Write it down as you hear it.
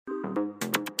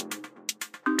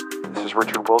is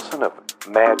Richard Wilson of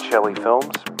Mad Shelley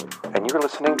Films, and you're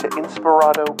listening to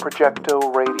Inspirato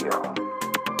Projecto Radio.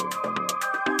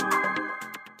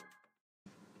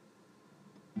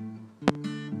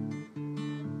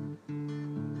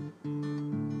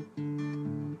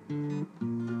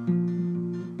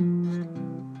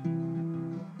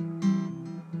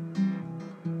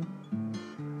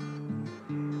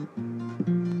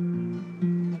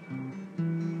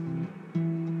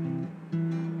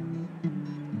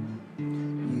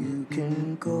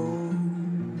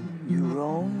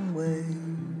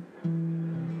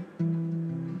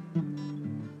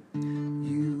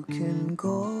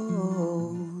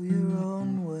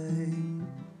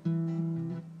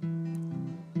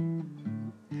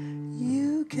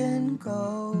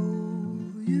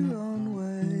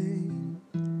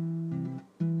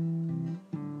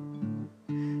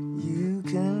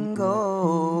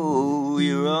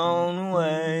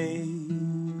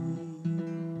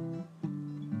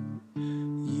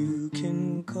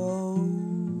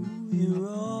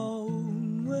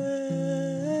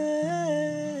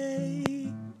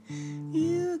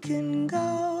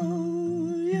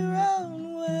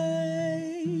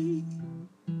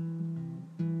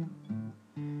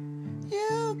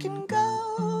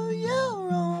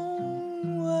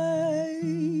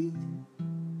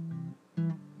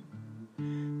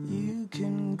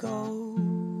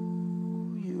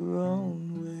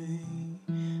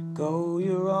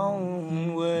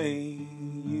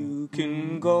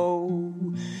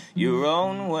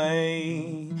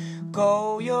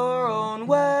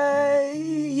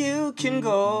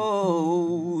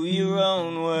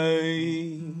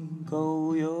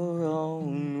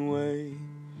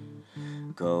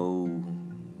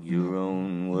 Go your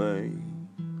own way.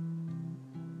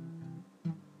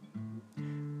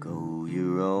 Go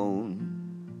your own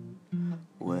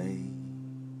way.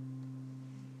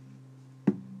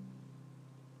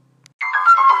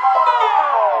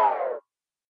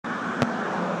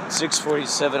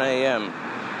 6:47 a.m.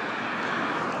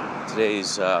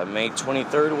 Today's May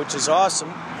 23rd, which is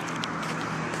awesome.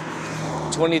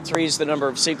 23 is the number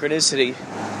of synchronicity.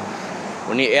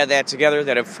 When you add that together,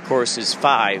 that of course is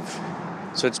 5.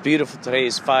 So it's beautiful. Today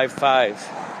is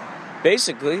 5-5.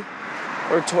 Basically,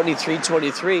 or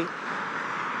 23-23,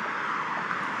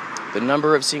 the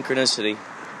number of synchronicity.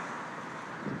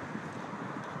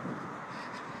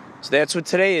 So that's what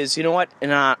today is. You know what?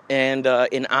 In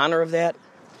honor of that,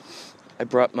 I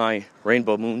brought my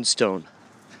Rainbow Moonstone,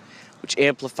 which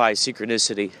amplifies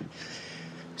synchronicity.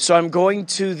 So I'm going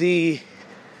to the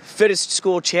Fittest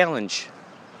School Challenge,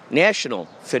 National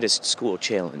Fittest School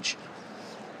Challenge.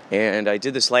 And I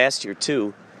did this last year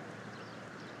too.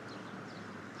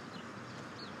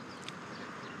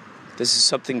 This is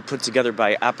something put together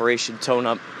by Operation Tone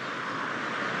Up.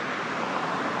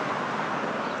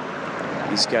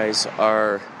 These guys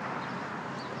are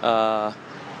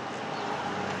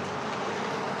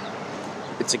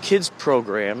it's a kids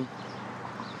program.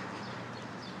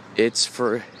 It's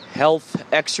for health,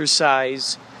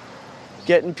 exercise,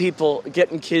 getting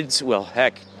kids, well,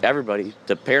 heck, everybody,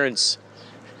 the parents,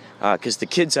 because the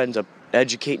kids end up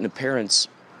educating the parents.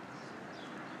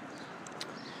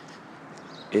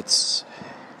 It's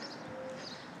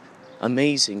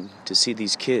amazing to see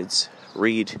these kids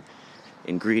read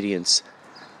ingredients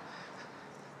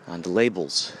on the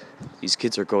labels. These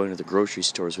kids are going to the grocery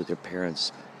stores with their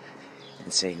parents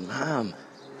and saying, Mom,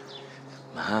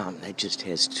 that just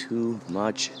has too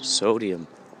much sodium.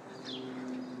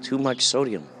 Too much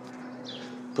sodium.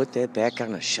 Put that back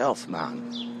on the shelf,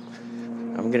 Mom.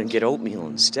 I'm going to get oatmeal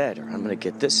instead, or I'm going to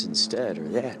get this instead, or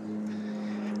that.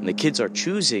 And the kids are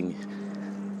choosing.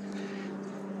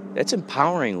 That's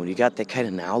empowering when you got that kind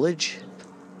of knowledge.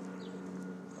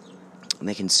 And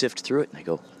they can sift through it, and they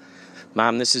go,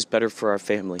 Mom, this is better for our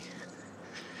family.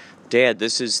 Dad,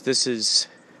 this is...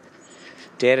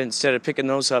 Dad, instead of picking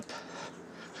those up,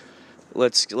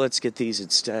 let's get these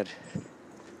instead.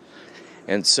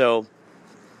 And so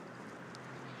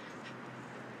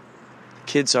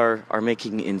kids are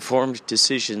making informed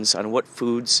decisions on what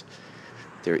foods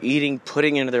they're eating,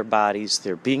 putting into their bodies.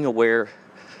 They're being aware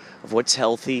of what's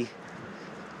healthy.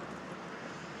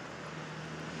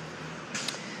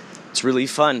 It's really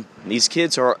fun. These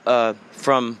kids are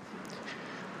from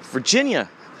Virginia,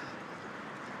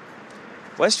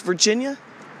 West Virginia.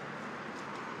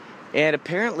 And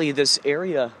apparently this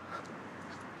area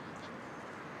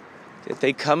that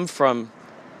they come from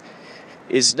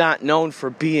is not known for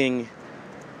being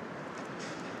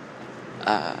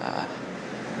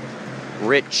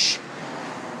rich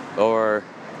or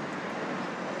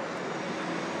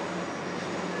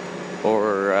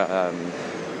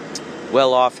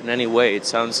well off in any way. It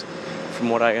sounds from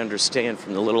what I understand,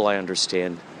 from the little I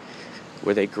understand,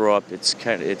 where they grow up,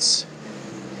 it's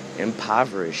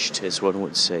impoverished, as one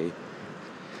would say.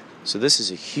 So this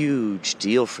is a huge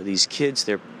deal for these kids.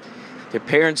 Their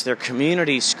parents, their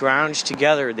community scrounged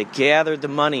together. They gathered the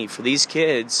money for these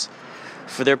kids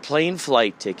for their plane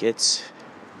flight tickets.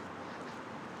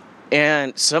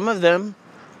 And for some of them,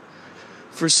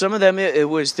 it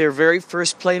was their very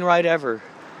first plane ride ever.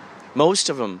 Most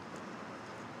of them.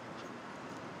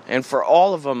 And for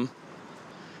all of them,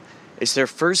 it's their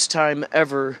first time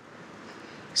ever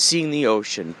seeing the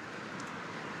ocean.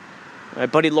 My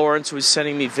buddy Lawrence was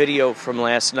sending me video from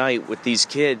last night with these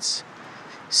kids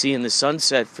seeing the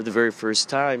sunset for the very first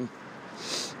time,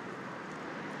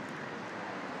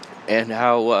 and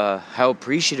how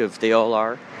appreciative they all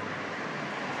are.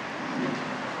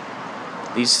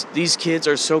 These kids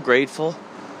are so grateful,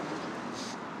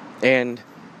 and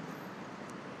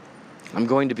I'm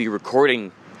going to be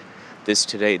recording this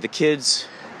today. The kids,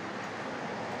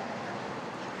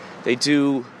 they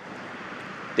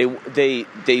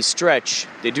stretch.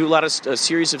 They do a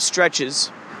series of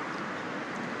stretches.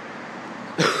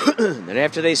 Then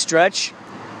after they stretch,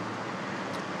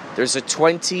 there's a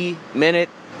 20-minute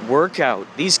workout.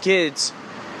 These kids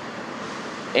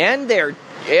and their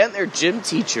gym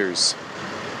teachers.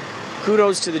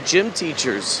 Kudos to the gym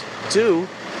teachers too.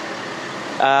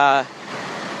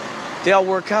 They all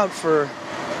work out for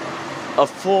a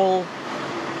full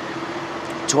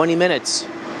 20 minutes.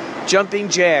 Jumping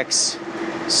jacks,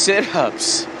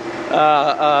 sit-ups,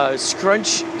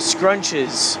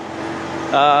 scrunches,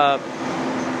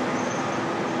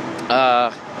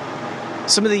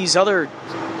 some of these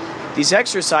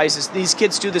exercises. These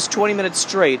kids do this 20 minutes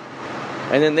straight,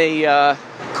 and then they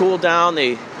cool down,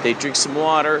 they drink some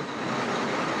water,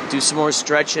 do some more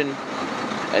stretching,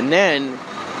 and then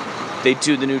they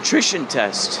do the nutrition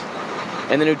test.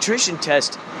 And the nutrition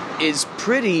test is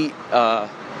pretty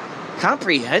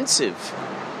comprehensive.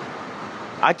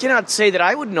 I cannot say that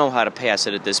I would know how to pass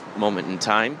it at this moment in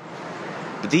time.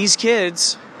 But these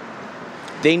kids,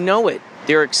 they know it.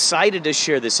 They're excited to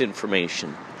share this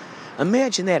information.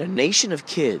 Imagine that, a nation of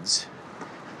kids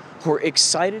who are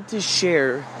excited to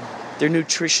share their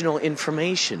nutritional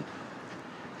information.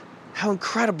 How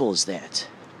incredible is that?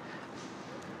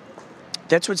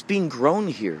 That's what's being grown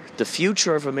here. The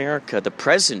future of America, the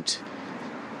present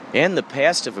and the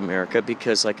past of America,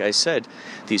 because like I said,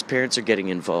 these parents are getting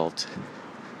involved.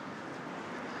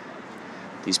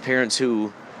 These parents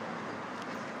who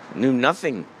knew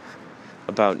nothing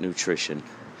about nutrition.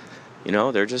 You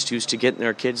know, they're just used to getting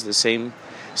their kids the same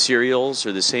cereals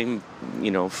or the same,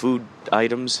 food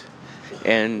items.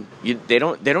 And they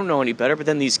don't know any better. But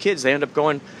then these kids, they end up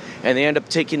going and they end up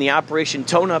taking the Operation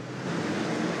Tone Up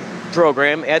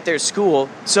program at their school.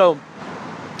 So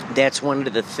that's one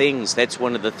of the things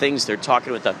they're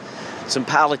talking with some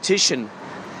politician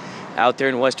out there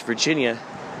in West Virginia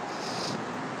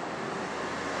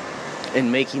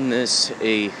and making this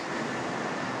a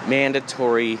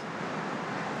mandatory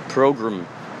program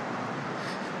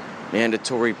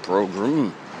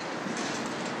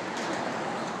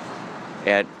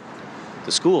at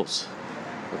the schools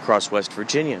across West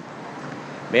Virginia.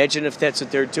 Imagine if that's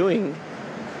what they're doing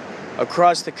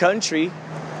across the country,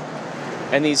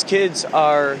 and these kids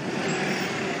are,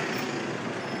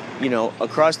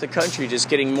 across the country just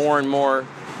getting more and more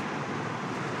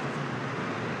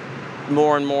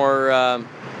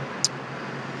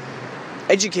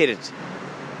educated,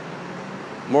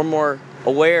 more and more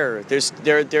aware.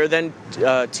 They're then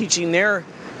teaching their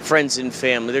friends and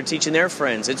family. They're teaching their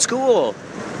friends at school.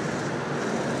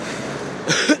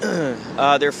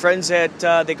 Their friends they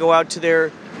go out to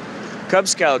their Cub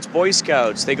Scouts, Boy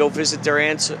Scouts. They go visit their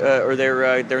aunts or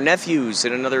their nephews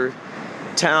in another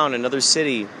town, another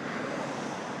city.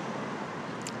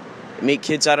 Meet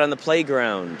kids out on the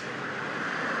playground,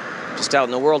 just out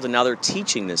in the world, and now they're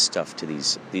teaching this stuff to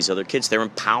these other kids. They're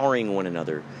empowering one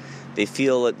another. They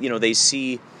feel that, they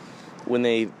see when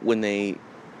they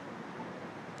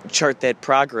chart that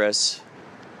progress,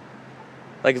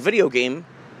 like a video game,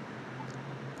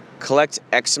 collect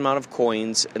X amount of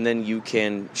coins, and then you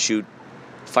can shoot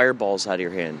fireballs out of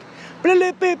your hand. But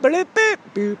you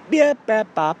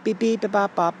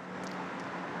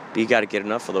got to get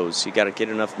enough of those. You got to get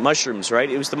enough mushrooms, right?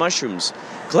 It was the mushrooms.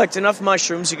 Collect enough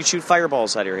mushrooms, you can shoot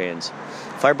fireballs out of your hands.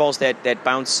 Fireballs that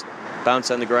bounce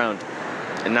on the ground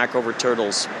and knock over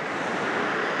turtles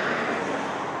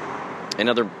and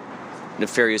other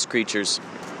nefarious creatures.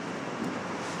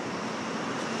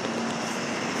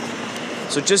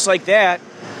 So just like that,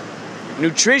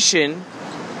 nutrition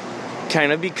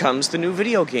kind of becomes the new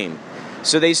video game.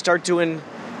 So they start doing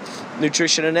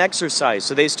nutrition and exercise.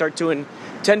 So they start doing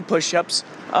 10 push-ups.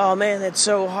 Oh man, that's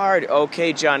so hard.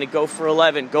 Okay, Johnny, go for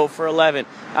 11. Go for 11.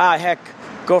 Ah, heck,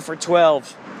 go for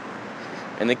 12.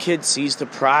 And the kid sees the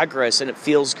progress and it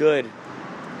feels good.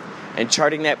 And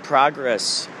charting that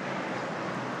progress,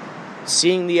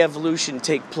 seeing the evolution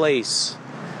take place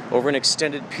over an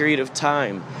extended period of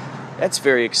time, that's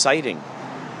very exciting.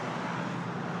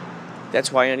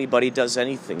 That's why anybody does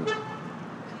anything.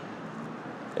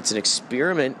 It's an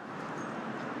experiment.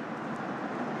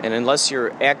 And unless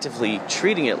you're actively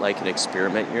treating it like an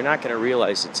experiment, you're not going to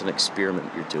realize it's an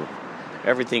experiment you're doing.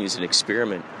 Everything is an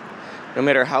experiment. No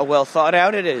matter how well thought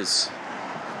out it is.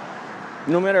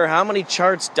 No matter how many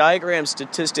charts, diagrams,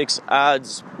 statistics,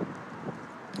 odds,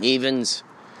 evens,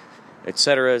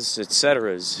 etc.,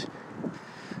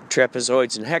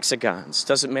 trapezoids and hexagons.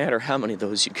 Doesn't matter how many of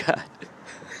those you got.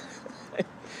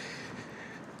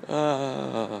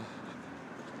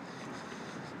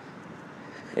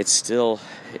 It's still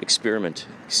experiment.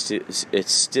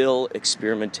 It's still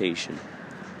experimentation.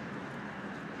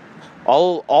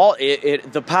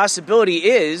 The possibility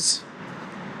is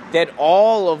that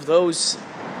all of those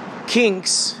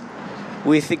kinks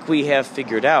we think we have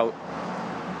figured out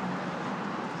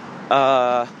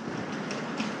are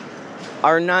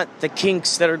not the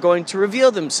kinks that are going to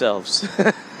reveal themselves.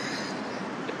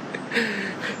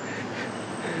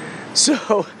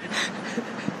 So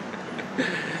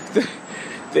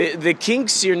the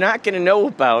kinks you're not going to know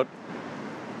about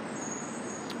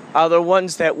are the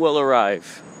ones that will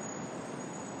arrive.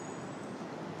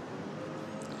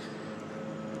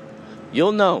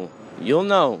 You'll know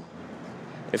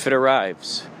if it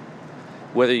arrives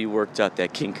whether you worked out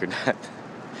that kink or not.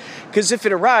 Because if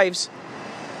it arrives,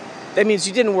 that means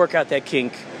you didn't work out that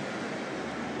kink.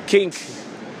 Kink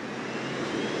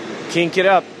it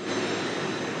up.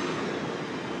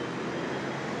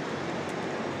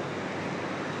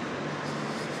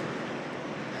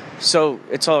 So,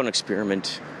 it's all an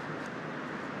experiment.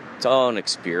 It's all an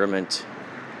experiment.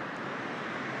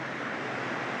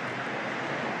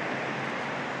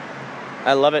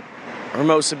 I love it.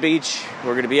 Hermosa Beach.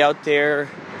 We're going to be out there.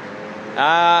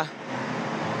 I'm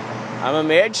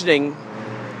imagining,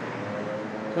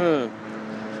 at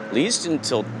least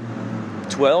until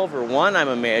 12 or 1, I'm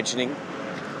imagining.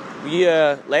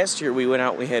 Last year we went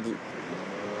out, we had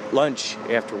lunch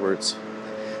afterwards.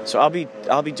 So I'll be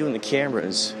doing the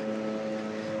cameras.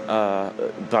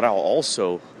 But I'll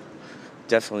also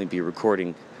definitely be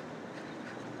recording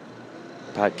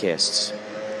podcasts.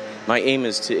 My aim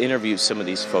is to interview some of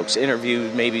these folks,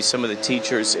 interview maybe some of the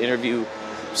teachers, interview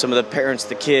some of the parents,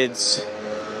 the kids.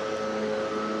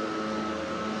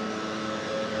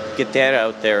 Get that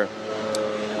out there.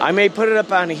 I may put it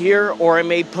up on here, or I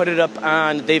may put it up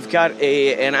on, they've got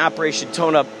an Operation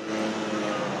Tone Up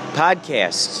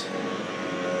podcast.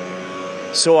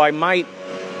 So I might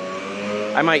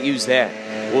use that.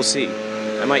 We'll see.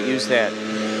 I might use that.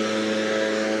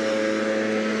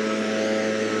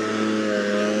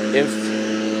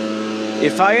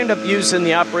 If I end up using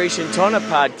the Operation Tone Up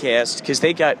podcast, because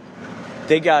they got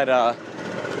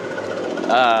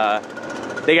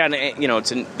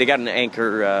an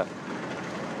Anchor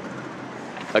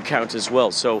account as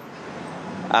well. So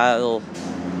I'll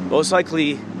most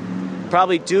likely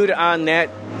probably do it on that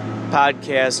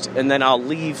podcast, and then I'll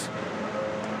leave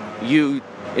you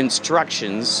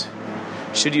instructions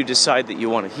should you decide that you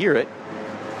want to hear it.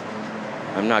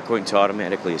 I'm not going to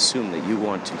automatically assume that you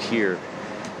want to hear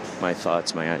my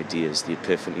thoughts, my ideas, the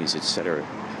epiphanies, etc.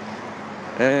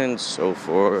 and so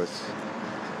forth,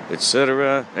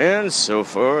 etc. and so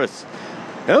forth.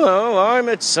 Hello, I'm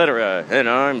etc. and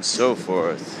I'm so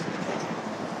forth.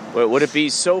 Would it be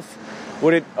so?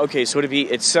 Okay, so would it be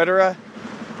etc.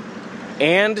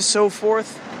 and so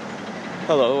forth?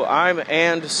 Hello, I'm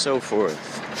and so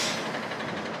forth.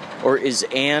 Or is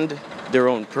and their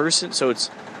own person? So it's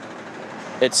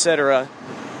etc.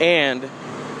 and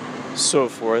so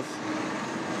forth.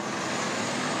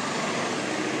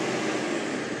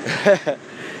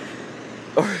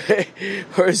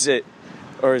 or is it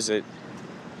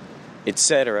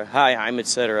etc. Hi, I'm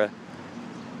etc.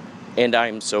 and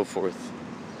I'm so forth.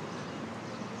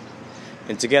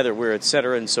 And together we're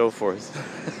etc. and so forth.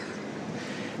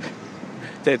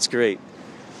 That's great.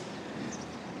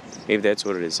 Maybe that's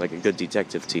what it is, like a good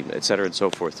detective team, etc. and so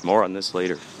forth. More on this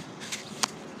later.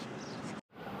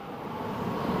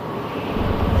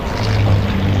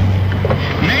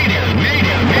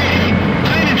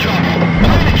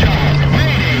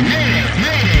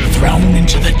 Thrown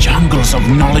into the jungle shores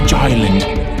of Knowledge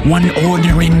Island, one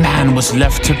ordinary man was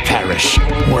left to perish,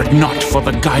 were it not for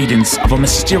the guidance of a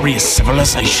mysterious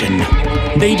civilization.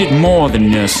 They did more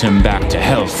than nurse him back to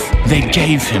health. They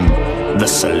gave him the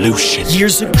solution.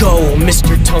 Years ago,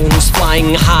 Mr. Tone was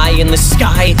flying high in the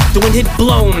sky. The wind had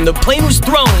blown, the plane was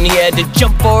thrown. He had to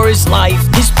jump for his life.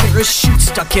 His parachute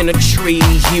stuck in a tree.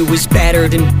 He was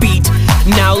battered and beat.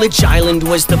 Knowledge Island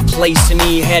was the place, and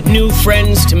he had new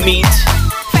friends to meet.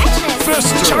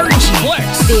 Fister, Chargy,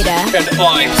 Flex, Vita, and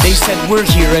Ice. They said we're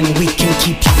here and we can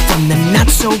keep you from the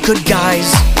not-so-good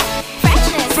guys.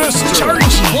 Fister,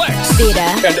 Chargy, Flex,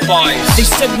 Vita, and Ice. They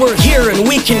said we're here and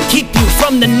we can keep you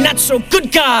from the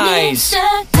not-so-good guys.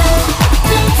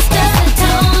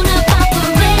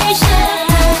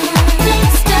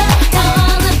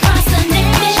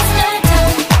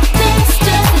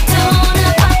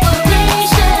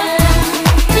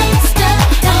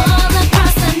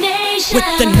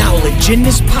 With the knowledge in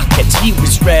his pockets, he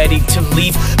was ready to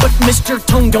leave. But Mr.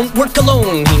 Tone don't work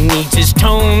alone, he needs his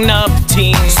tone-up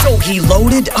team. So he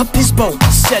loaded up his boat,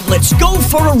 said let's go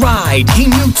for a ride. He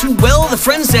knew too well the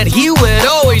friends that he would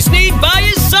always need by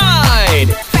his side.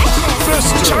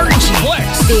 Fister, Chargy,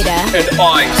 Flex, Vita, and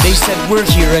Ice. They said we're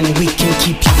here and we can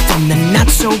keep you from the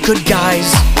not-so-good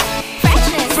guys.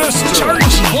 Fister,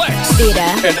 Chargy, Flex,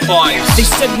 Vita, and Ice. They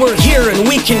said we're here and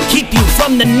we can keep you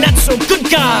from the not-so-good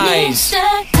guys.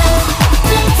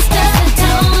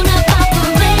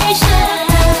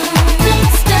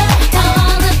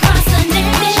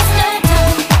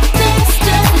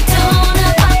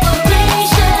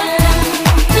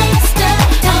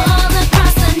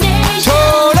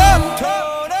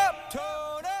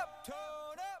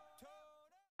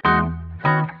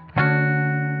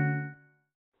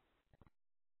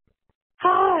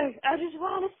 Hi, I just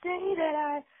want to say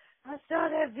that I saw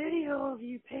that video of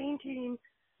you painting,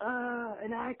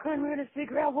 and I couldn't really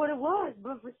figure out what it was,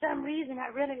 but for some reason I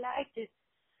really liked it,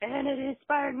 and it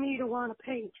inspired me to want to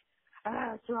paint.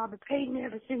 So I've been painting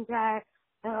ever since I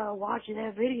watched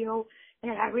that video,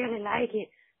 and I really like it.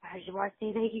 I just want to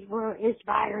say thank you for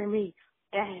inspiring me,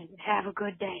 and have a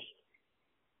good day.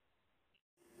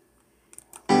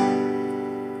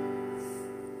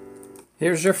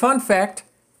 Here's your fun fact.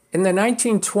 In the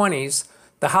 1920s,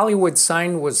 the Hollywood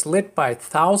sign was lit by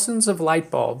thousands of light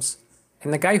bulbs,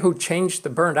 and the guy who changed the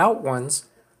burned-out ones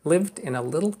lived in a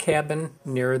little cabin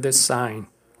near this sign.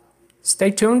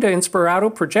 Stay tuned to Inspirato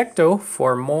Projecto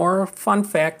for more fun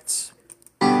facts.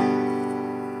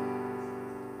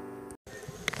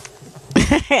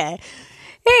 Hey,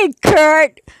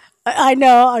 Kurt. I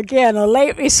know, again, a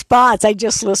late response. I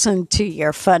just listened to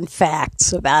your fun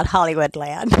facts about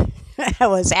Hollywoodland. I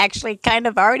was actually kind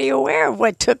of already aware of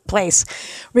what took place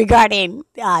regarding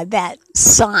that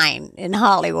sign in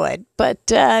Hollywood, but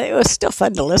it was still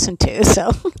fun to listen to.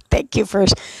 So thank you for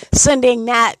sending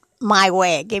that my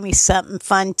way. It gave me something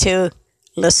fun to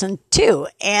listen to.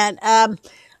 And I'm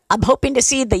hoping to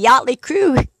see the Yachtly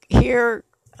crew here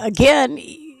again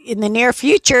in the near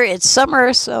future. It's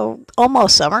summer, so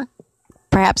almost summer.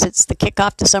 Perhaps it's the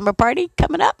kickoff to summer party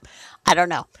coming up. I don't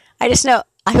know. I just know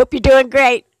I hope you're doing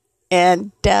great.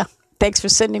 And thanks for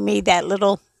sending me that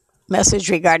little message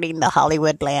regarding the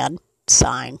Hollywoodland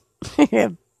sign.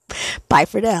 Bye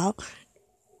for now.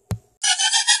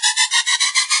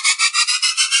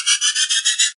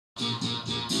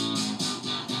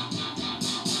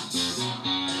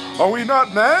 Are we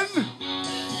not men?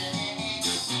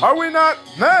 Are we not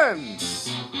men?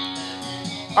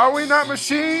 Are we not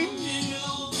machines?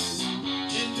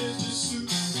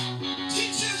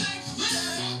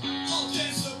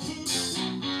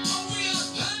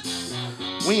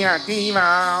 We are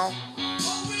Devo.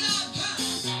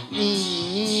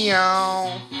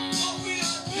 Neo.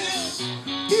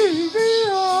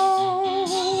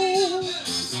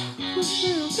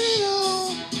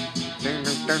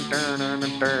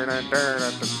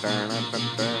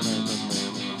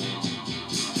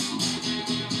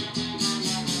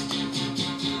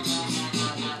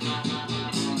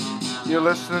 You're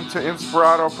listening to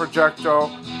Inspirato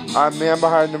Projecto. I'm Man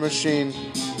Behind the Machine.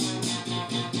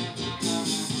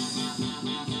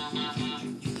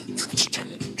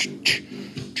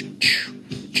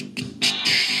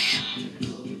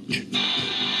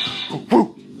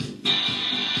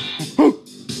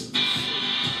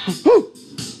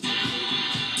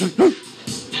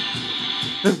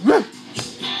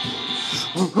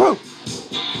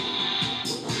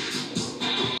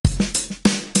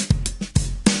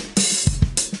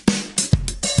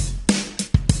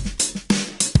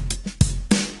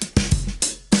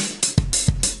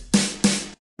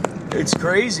 It's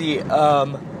crazy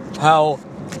how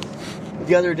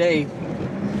the other day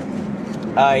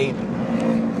I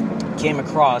came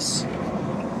across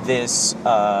this,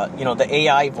 the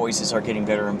AI voices are getting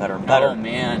better and better and better. Oh,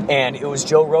 man. And it was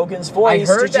Joe Rogan's voice.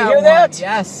 I heard Did you that hear one. that?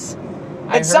 Yes.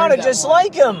 It sounded just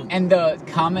like him. And the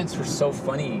comments were so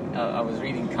funny. I was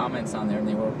reading comments on there, and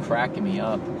they were cracking me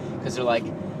up because they're like,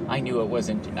 I knew it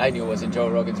wasn't Joe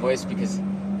Rogan's voice because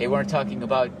they weren't talking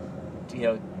about,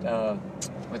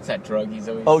 what's that drug he's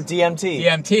always... Oh, DMT.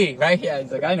 DMT, right? Yeah,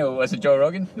 he's like, I knew it wasn't Joe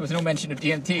Rogan. There was no mention of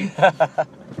DMT.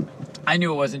 I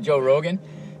knew it wasn't Joe Rogan.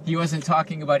 He wasn't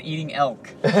talking about eating elk.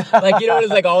 Like, it was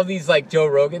like all these like Joe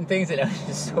Rogan things, and it was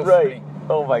just so funny.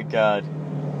 Oh my God.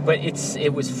 But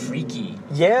it was freaky.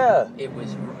 Yeah. It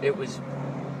was dude, it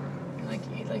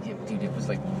was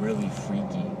like really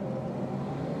freaky.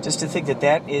 Just to think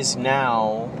that is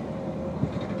now,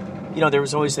 there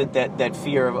was always that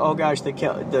fear of, oh gosh, the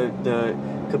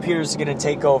computer's going to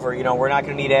take over. We're not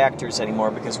going to need actors anymore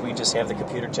because we just have the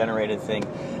computer generated thing.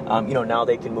 Now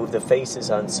they can move the faces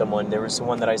on someone. There was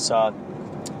one that I saw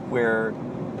where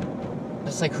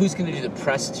it's like, who's going to do the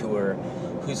press tour?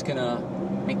 Who's going to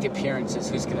make the appearances?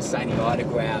 Who's going to sign the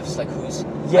autographs? Like, who's...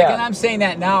 Yeah. Like, and I'm saying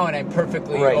that now, and I'm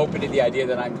perfectly open to the idea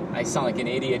that I sound like an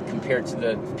idiot compared to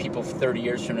the people 30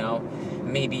 years from now.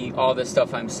 Maybe all this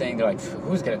stuff I'm saying, they're like,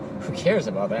 who cares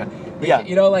about that? Yeah.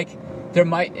 There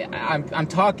might... I'm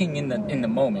talking in the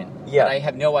moment. Yeah. But I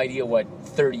have no idea what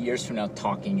 30 years from now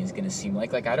talking is going to seem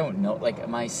like. Like, I don't know. Like,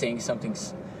 am I saying something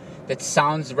that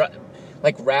sounds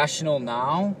rational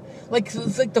now? Like,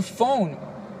 it's like the phone...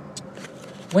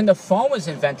 When the phone was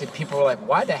invented, people were like,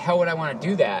 why the hell would I want to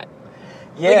do that?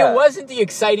 Yeah. Like, it wasn't the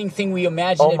exciting thing we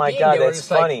imagined it being. Oh my God, they were that's just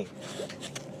funny.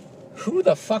 Like, who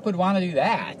the fuck would want to do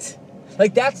that?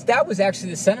 Like, that was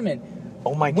actually the sentiment.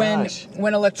 Oh my gosh.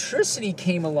 When electricity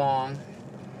came along,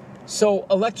 so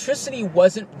electricity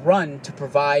wasn't run to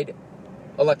provide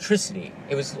electricity.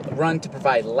 It was run to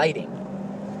provide lighting.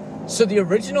 So the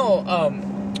original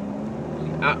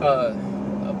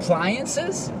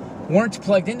appliances weren't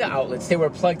plugged into outlets. They were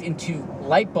plugged into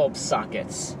light bulb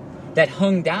sockets that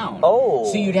hung down. Oh.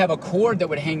 So you'd have a cord that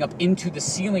would hang up into the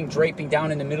ceiling, draping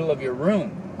down in the middle of your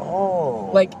room. Oh.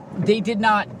 Like, they didn't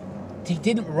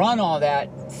run all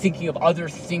that thinking of other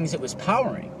things it was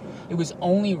powering. It was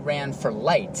only ran for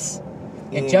lights.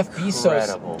 And Jeff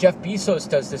Bezos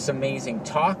does this amazing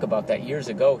talk about that years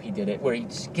ago. He did it, where he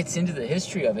just gets into the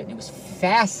history of it. And it was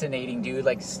fascinating, dude.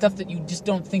 Like, stuff that you just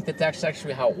don't think that that's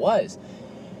actually how it was.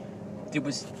 There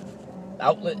was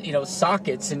outlet,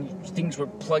 sockets, and things were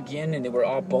plugged in, and they were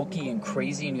all bulky and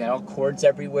crazy, and you had all cords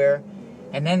everywhere.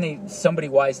 And then somebody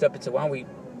wised up and said, why don't we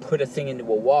put a thing into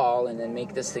a wall and then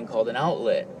make this thing called an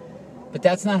outlet? But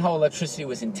that's not how electricity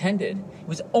was intended. It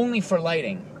was only for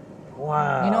lighting.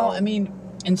 Wow.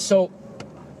 And so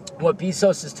what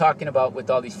Bezos is talking about with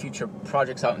all these future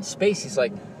projects out in space, he's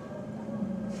like,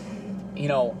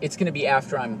 it's going to be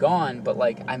after I'm gone, but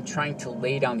like, I'm trying to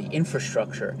lay down the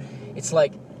infrastructure. It's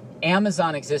like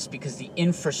Amazon exists because the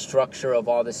infrastructure of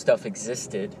all this stuff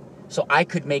existed. So I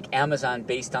could make Amazon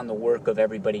based on the work of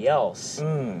everybody else,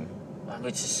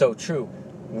 which is so true.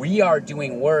 We are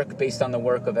doing work based on the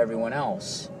work of everyone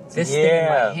else. This thing in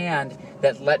my hand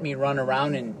that let me run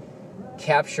around and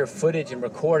capture footage and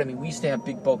record. We used to have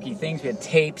big bulky things. We had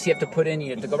tapes you have to put in.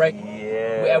 You have to go right.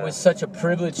 Yeah. It was such a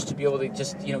privilege to be able to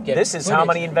just get. This is footage. how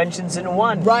many inventions in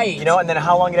one, right? And then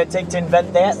how long did it take to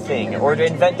invent that thing, or to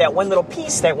invent that one little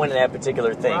piece that went in that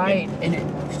particular thing? Right.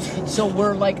 So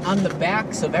we're like on the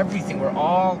backs of everything. We're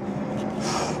all,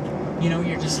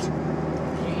 you're just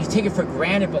you take it for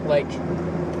granted, but like.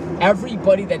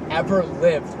 Everybody that ever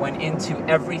lived went into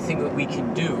everything that we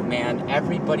can do, man.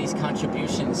 Everybody's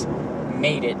contributions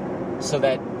made it so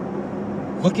that,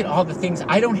 look at all the things.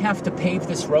 I don't have to pave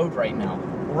this road right now.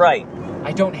 Right.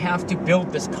 I don't have to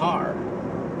build this car.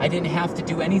 I didn't have to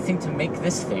do anything to make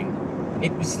this thing.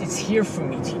 It's here for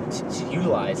me to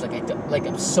utilize. Like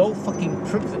I'm so fucking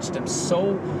privileged. I'm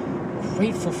so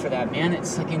grateful for that, man.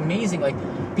 It's like amazing. Like,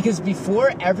 because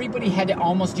before, everybody had to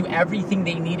almost do everything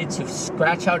they needed to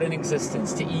scratch out an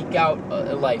existence, to eke out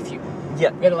a life. You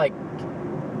had to like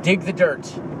dig the dirt,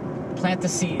 plant the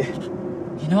seed.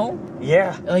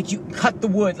 Yeah. Like, you cut the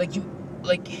wood.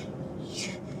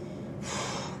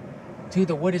 Dude,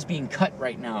 the wood is being cut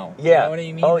right now. Yeah. You know what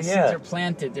I mean? Oh, the seeds are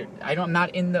planted. I'm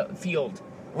not in the field.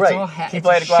 Right.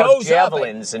 People had to go out with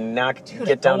javelins and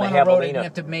get down the javelina. I didn't javelina.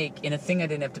 have to make, in a thing I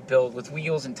didn't have to build, with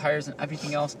wheels and tires and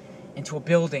everything else, into a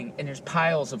building. And there's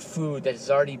piles of food that has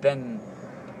already been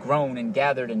grown and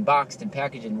gathered and boxed and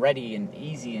packaged and ready and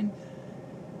easy. And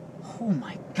oh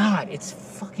my God, it's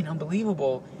fucking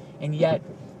unbelievable. And yet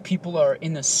people are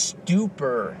in the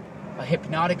stupor a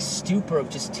hypnotic stupor of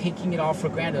just taking it all for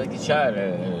granted. Like, it's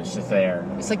just there.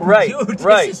 It's like, Right, dude,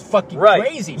 right, this is fucking right.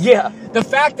 crazy. Yeah. The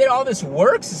fact that all this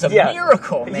works is a Yeah.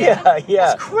 miracle, man. Yeah,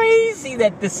 yeah. It's crazy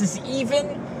that this is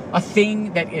even a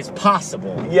thing that is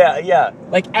possible. Yeah, yeah.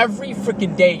 Like, every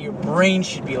freaking day, your brain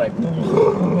should be like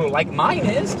mine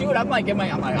is, dude. I'm like,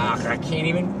 I can't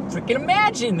even freaking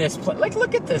imagine this. Like,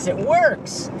 look at this. It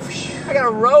works. I got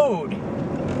a road.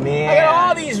 Man. I got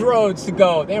all these roads to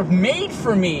go. They're made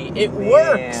for me. It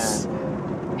works.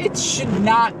 It should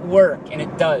not work, and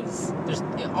it does. There's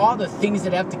all the things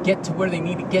that have to get to where they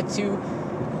need to get to.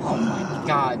 Oh my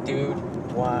God, dude.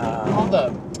 Wow. All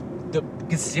the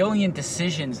gazillion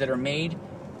decisions that are made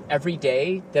every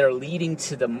day that are leading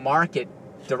to the market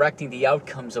directing the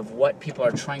outcomes of what people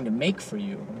are trying to make for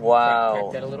you. Wow.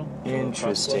 Crack that a little.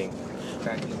 Interesting.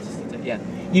 Crack it. Yeah.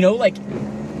 You know, like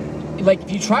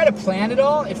if you try to plan it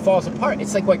all, it falls apart.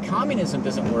 It's like why communism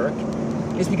doesn't work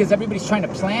is because everybody's trying to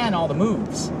plan all the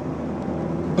moves.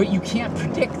 But you can't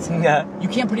predict. Yeah. You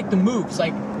can't predict the moves.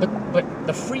 Like, but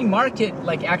the free market,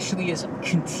 like, actually is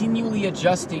continually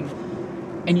adjusting,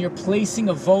 and you're placing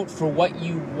a vote for what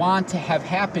you want to have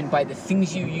happen by the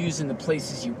things you use and the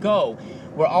places you go.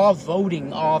 We're all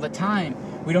voting all the time.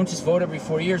 We don't just vote every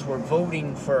 4 years. We're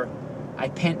voting for,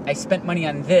 I spent money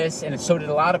on this, and so did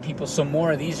a lot of people, so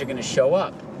more of these are going to show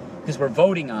up because we're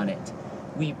voting on it.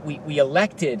 We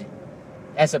elected,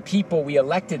 as a people, we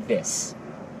elected this.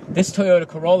 This Toyota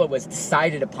Corolla was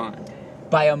decided upon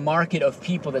by a market of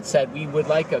people that said we would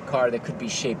like a car that could be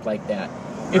shaped like that.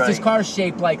 If this car's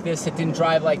shaped like this, it didn't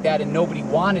drive like that, and nobody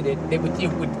wanted it, it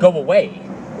would go away.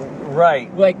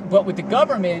 Right. Like, but with the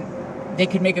government, they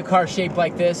could make a car shaped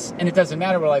like this, and it doesn't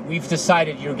matter. We're like, we've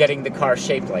decided you're getting the car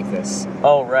shaped like this.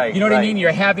 Oh, right. You know what I mean?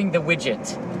 You're having the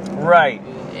widget. Right.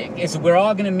 We're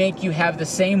all going to make you have the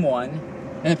same one.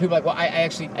 And then people are like, well, I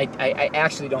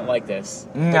actually don't like this.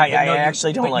 I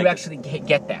actually don't like it. it. You actually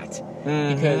get that.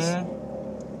 Mm-hmm. Because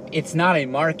it's not a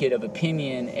market of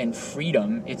opinion and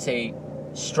freedom. It's a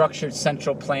structured,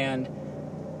 central planned,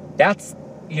 that's,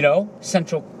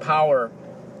 central power.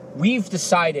 We've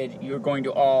decided you're going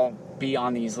to all be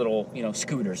on these little,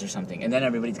 scooters or something. And then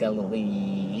everybody's got a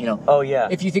little, Oh, yeah.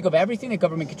 If you think of everything that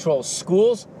government controls,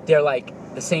 schools, they're like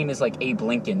the same as like Abe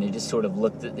Lincoln. They just sort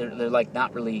of they're like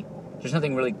not really... There's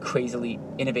nothing really crazily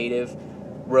innovative.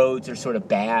 Roads are sort of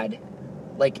bad.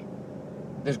 Like,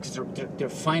 they're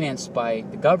financed by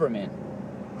the government,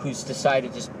 who's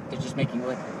decided they're just making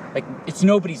like it's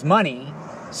nobody's money,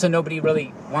 so nobody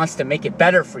really wants to make it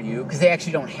better for you because they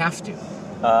actually don't have to.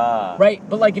 Right?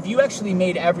 But like if you actually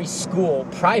made every school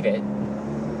private,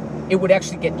 it would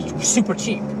actually get super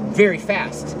cheap, very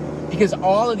fast, because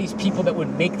all of these people that would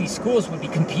make these schools would be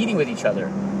competing with each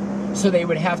other. So they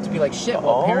would have to be like, shit,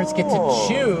 well, parents get to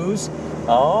choose.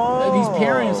 These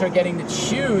parents are getting to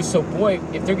choose. So, boy,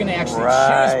 if they're going to actually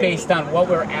choose based on what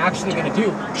we're actually going to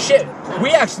do, shit, we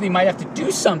actually might have to do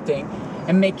something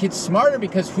and make kids smarter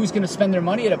because who's going to spend their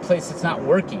money at a place that's not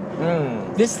working?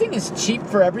 This thing is cheap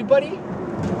for everybody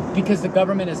because the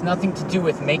government has nothing to do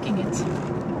with making it.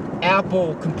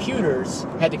 Apple computers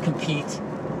had to compete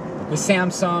with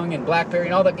Samsung and BlackBerry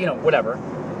and all that, whatever,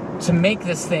 to make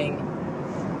this thing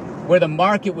where the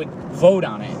market would vote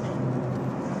on it,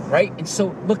 right? And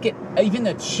so look at even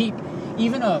a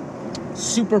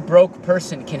super broke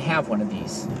person can have one of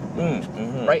these,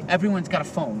 right? Everyone's got a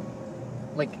phone,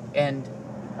 and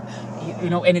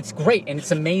it's great and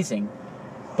it's amazing,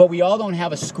 but we all don't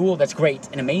have a school that's great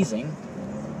and amazing.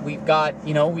 We've got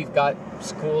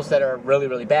schools that are really,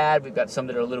 really bad. We've got some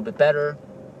that are a little bit better.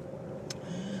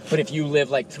 But if you live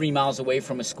like 3 miles away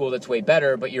from a school that's way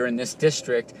better, but you're in this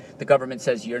district, the government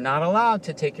says you're not allowed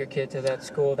to take your kid to that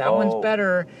school. That one's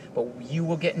better, but you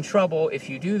will get in trouble if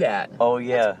you do that. Oh,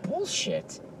 yeah. That's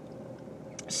bullshit.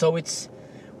 So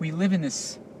we live in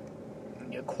this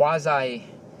quasi,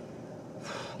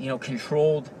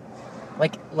 controlled,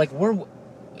 like we're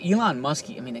Elon Musk.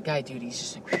 I mean, the guy, dude, he's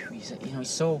just like, he's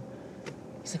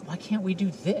like, why can't we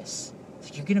do this?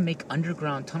 He's like, you're gonna make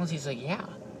underground tunnels. He's like, yeah.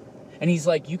 And he's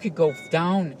like, you can go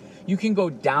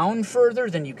down further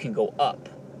than you can go up.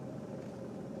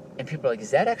 And people are like,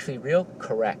 is that actually real?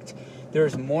 Correct.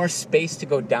 There's more space to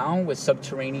go down with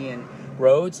subterranean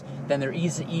roads than there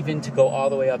is even to go all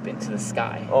the way up into the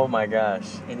sky. Oh my gosh.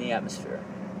 In the atmosphere.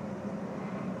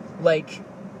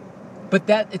 But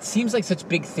it seems like such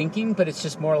big thinking, but it's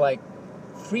just more like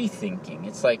free thinking.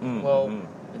 It's like,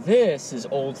 this is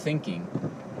old thinking.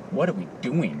 What are we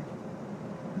doing?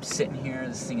 I'm sitting here,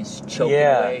 this thing is choking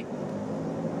away.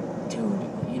 Dude,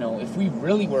 if we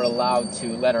really were allowed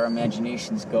to let our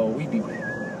imaginations go, we'd be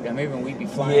Yeah, maybe when we'd be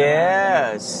flying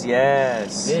Yes,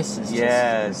 yes. This is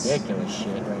just ridiculous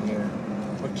shit right here.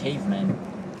 We're cavemen.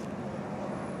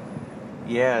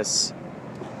 Yes.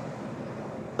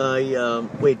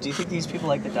 Wait, do you think these people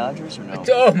like the Dodgers or no?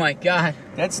 Oh my god.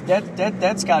 That's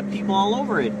got people all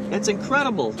over it. That's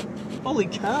incredible. Holy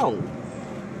cow.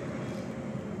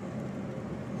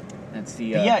 That's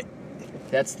the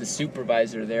that's the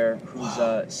supervisor there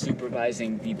who's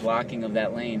supervising the blocking of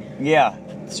that lane. Yeah,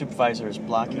 the supervisor is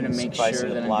blocking. I'm going to make sure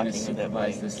that I'm going to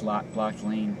supervise this blocked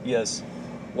lane. Yes.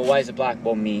 Well, why is it blocked?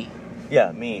 Well, me.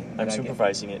 Yeah, me. I'm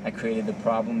supervising it. I created the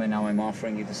problem, and now I'm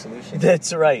offering you the solution.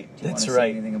 That's right. Do you want to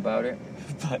say anything about it?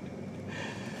 But,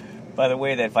 by the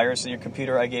way, that virus in your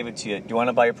computer, I gave it to you. Do you want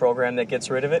to buy a program that gets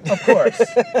rid of it? Of course.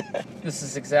 This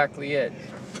is exactly it.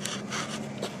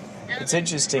 It's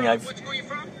interesting.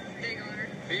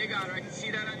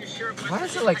 Why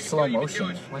is it like slow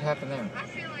motion? What happened there?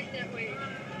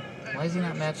 Why is he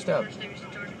not matched up?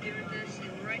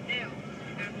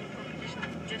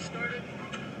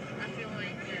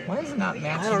 Why is it not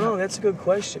matching? I don't know. That's a good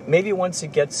question. Maybe once you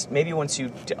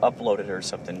upload it or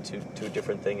something to a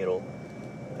different thing, it'll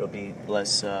be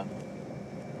less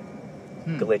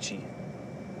glitchy.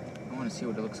 I want to see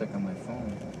what it looks like on my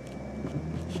phone.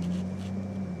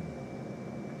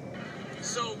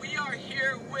 So we are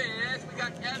here we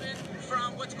got Evan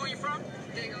from, what's going from?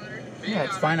 Big Otter. Yeah,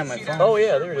 it's fine on my phone. Oh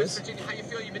yeah, there it is. Virginia, how you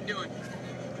feel you've been doing?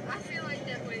 I feel like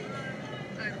that way.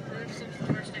 Since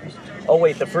the first time you started. Oh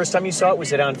wait, the first time you saw it,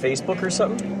 was it on Facebook or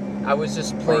something? I was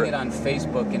just playing it on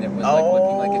Facebook and it was like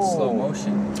looking like it's slow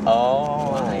motion.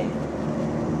 Oh. Why?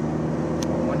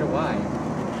 I wonder why.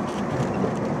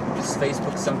 Is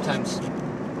Facebook sometimes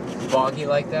boggy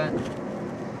like that?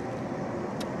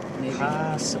 Maybe.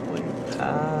 Possibly.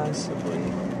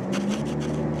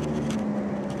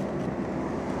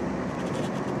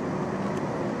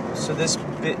 So this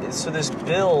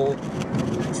bill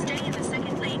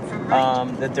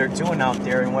that they're doing out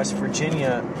there in West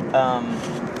Virginia,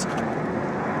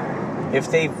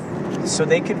 so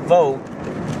they could vote.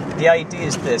 The idea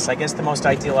is this. I guess the most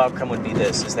ideal outcome would be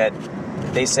this: is that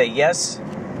they say yes,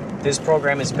 this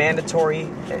program is mandatory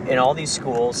in all these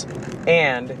schools,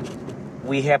 and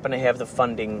we happen to have the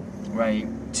funding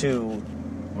to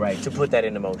put that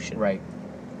into motion. Right.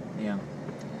 Yeah.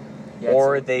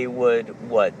 Or they would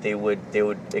what? They would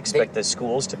expect the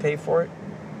schools to pay for it?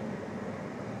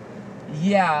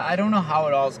 Yeah, I don't know how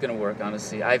it all is going to work,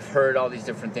 honestly. I've heard all these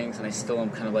different things, and I still am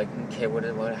kind of like, okay,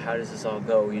 how does this all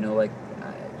go? You know, I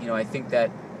think that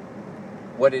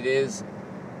what it is,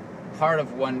 part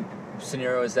of one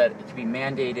scenario is that it can be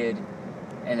mandated,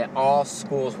 and that all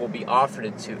schools will be offered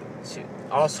it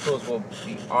all schools will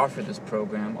be offered this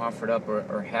program, offered up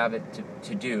or have it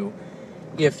to do,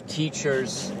 if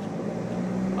teachers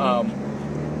opt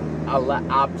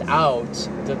out,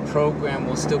 the program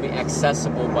will still be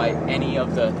accessible by any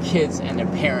of the kids and their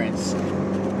parents.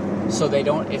 So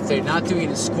if they're not doing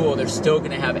it in school, they're still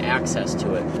going to have access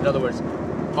to it. In other words,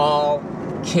 all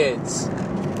kids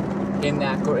in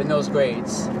those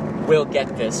grades will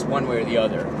get this one way or the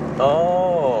other.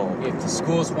 Oh. If the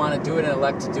schools want to do it and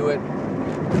elect to do it,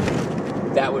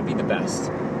 that would be the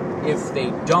best. If they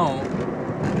don't,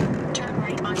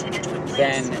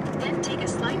 then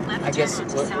I guess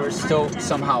we're still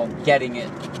somehow getting it,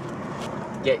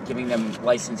 giving them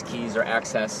license keys or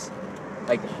access,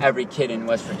 like every kid in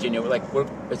West Virginia.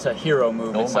 It's a hero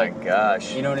move. Oh my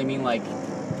gosh! You know what I mean? Like,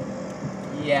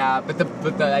 yeah, but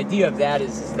the idea of that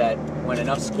is that when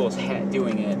enough schools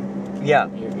doing it, yeah,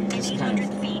 you're just kind of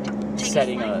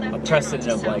setting a precedent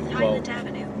of like, well,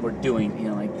 we're doing,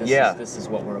 this is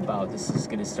what we're about. This is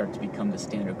going to start to become the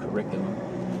standard curriculum.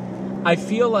 I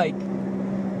feel like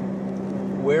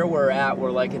where we're at, we're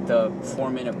like at the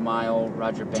 4-minute mile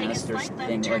Roger Bannister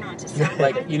thing.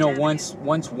 Like once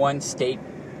one state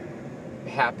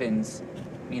happens,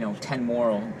 10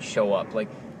 more will show up. Like,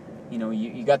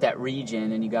 you got that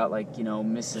region, and you got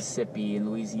Mississippi and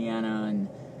Louisiana and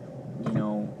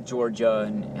Georgia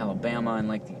and Alabama and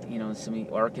some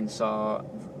Arkansas,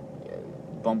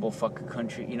 bumblefuck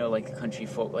country, country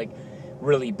folk,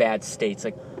 really bad states.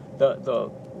 Like the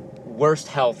worst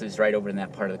health is right over in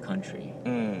that part of the country.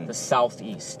 The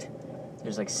southeast.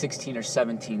 There's 16 or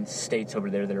 17 states over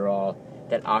there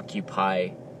that occupy,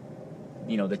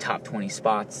 the top 20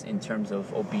 spots in terms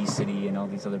of obesity and all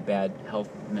these other bad health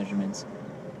measurements.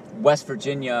 West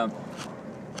Virginia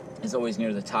is always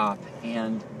near the top,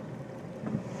 and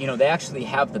they actually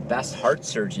have the best heart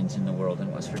surgeons in the world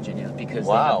in West Virginia because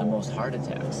they have the most heart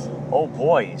attacks. Oh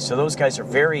boy, so those guys are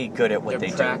very good at what they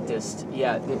do. They're practiced.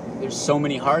 Yeah, there's so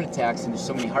many heart attacks and there's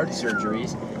so many heart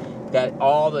surgeries that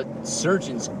all the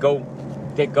surgeons go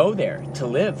that go there to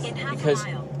live because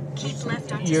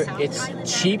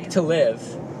it's cheap to live,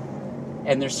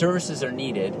 and their services are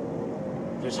needed.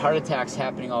 There's heart attacks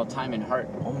happening all the time and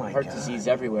heart disease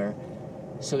everywhere.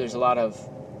 So there's a lot of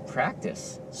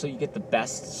practice. So you get the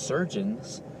best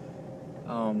surgeons,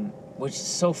 which is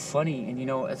so funny. And,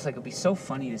 it's like, it'd be so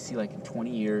funny to see, like, in 20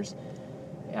 years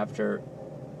after,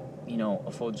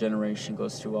 a full generation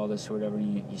goes through all this or whatever,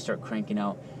 you start cranking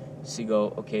out. So you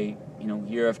go, okay,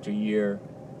 year after year,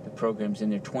 the program's in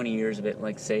there, 20 years of it,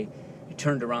 like, say, you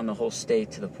turned around the whole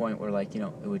state to the point where, like, it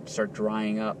would start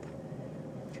drying up.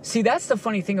 See, that's the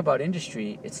funny thing about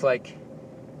industry. It's like,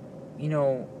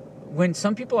 when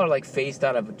some people are, like, phased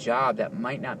out of a job, that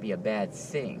might not be a bad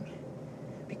thing.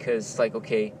 Because, like,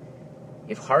 okay,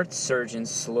 if heart surgeons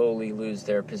slowly lose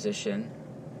their position,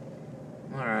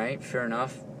 all right, fair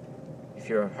enough. If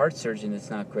you're a heart surgeon, it's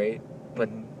not great. But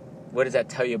what does that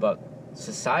tell you about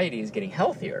society is getting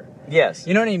healthier? Yes.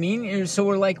 You know what I mean? So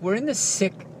we're in this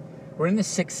sick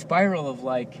spiral of,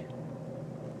 like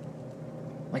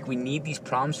we need these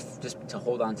problems just to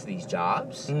hold on to these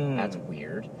jobs. That's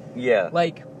weird. Yeah.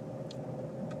 Like,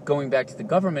 going back to the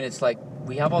government, it's like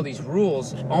we have all these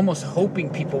rules, almost hoping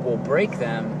people will break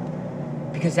them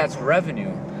because that's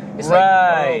revenue. It's like,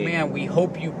 oh man, we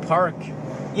hope you park.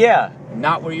 Yeah.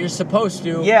 Not where you're supposed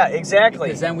to. Yeah, exactly.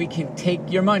 Because then we can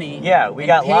take your money. Yeah, we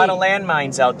got a lot of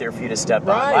landmines out there for you to step on.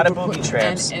 A lot of booby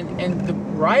traps.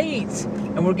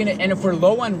 And we're gonna, and if we're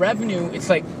low on revenue, it's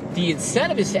like the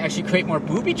incentive is to actually create more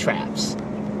booby traps.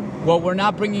 Well, we're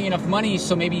not bringing enough money,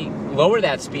 so maybe lower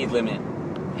that speed limit,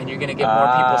 and you're gonna get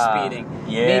more people speeding.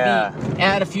 Yeah. Maybe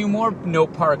add a few more no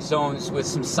park zones with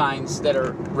some signs that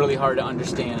are really hard to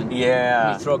understand.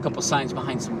 Yeah. Maybe throw a couple signs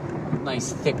behind some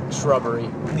nice thick shrubbery.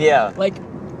 Yeah.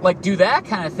 Like do that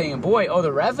kind of thing, and boy,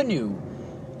 the revenue.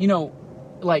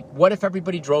 Like, what if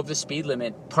everybody drove the speed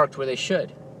limit, parked where they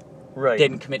should, right?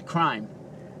 Didn't commit crime.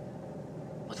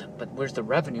 But where's the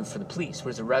revenue for the police?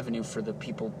 Where's the revenue for the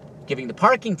people giving the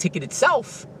parking ticket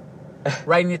itself?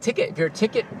 Writing the ticket. If you're a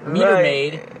ticket meter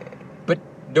maid, but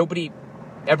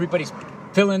everybody's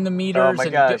filling the meters. Oh my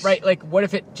gosh. Right? Like, what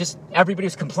if it just everybody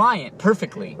was compliant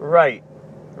perfectly? Right.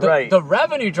 The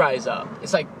revenue dries up.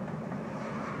 It's like,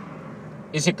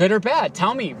 is it good or bad?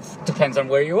 Tell me. Depends on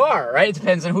where you are, right? It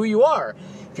depends on who you are.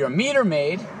 If you're a meter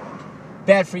maid,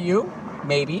 bad for you,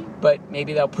 maybe, but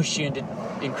maybe that'll push you into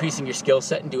increasing your skill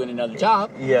set and doing another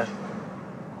job. Yeah.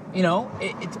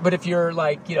 But if you're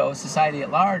like, society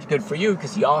at large, good for you,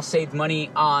 because you all saved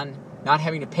money on not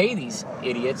having to pay these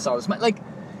idiots all this money. Like,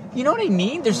 you know what I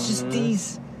mean? There's just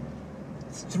these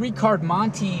 3-card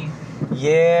Monty.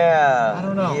 Yeah. I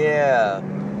don't know. Yeah.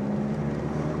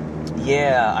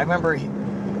 Yeah. I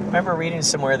remember reading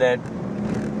somewhere that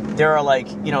there are, like,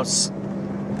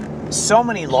 so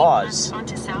many laws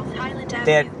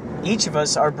that each of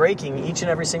us are breaking each and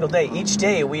every single day. Each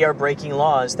day we are breaking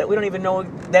laws that we don't even know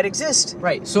that exist.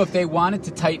 Right. So if they wanted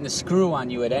to tighten the screw on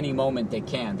you at any moment, they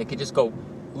can. They could just go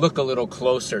look a little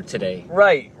closer today.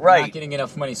 Right. We're not getting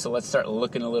enough money, so let's start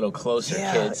looking a little closer,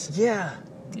 kids. Yeah.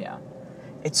 Yeah.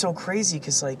 It's so crazy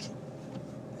because,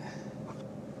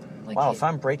 wow, if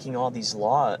I'm breaking all these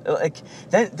laws,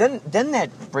 then that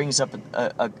brings up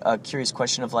a curious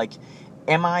question of, like,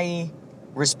 am I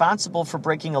responsible for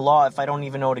breaking a law if I don't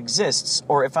even know it exists,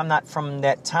 or if I'm not from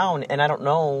that town and I don't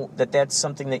know that that's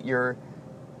something that you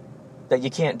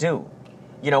can't do?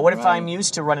 What if I'm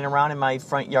used to running around in my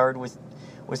front yard with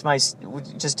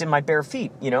just in my bare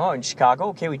feet? In Chicago,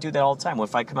 okay, we do that all the time. What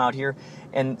if I come out here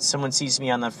and someone sees me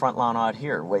on the front lawn out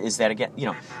here? What is that again?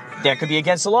 That could be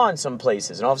against the law in some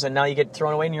places, and all of a sudden now you get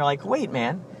thrown away and you're like, wait,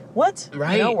 man, what?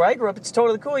 Right. Where I grew up, it's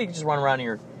totally cool. You can just run around in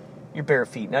your bare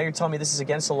feet. Now you're telling me this is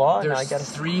against the law? There's now I gotta...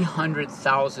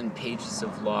 300,000 pages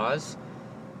of laws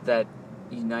that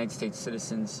United States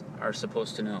citizens are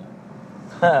supposed to know.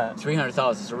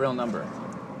 300,000 is a real number.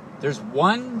 There's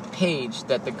one page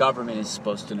that the government is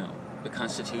supposed to know. The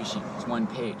Constitution is one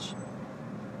page.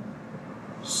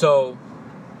 So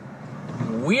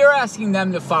we are asking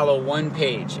them to follow one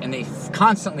page, and they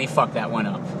constantly fuck that one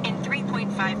up. In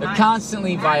 3.5 miles, they're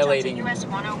constantly violating US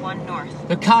 101 North.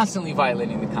 They're constantly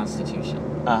violating the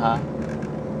Constitution.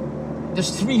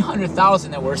 There's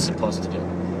 300,000 that we're supposed to do.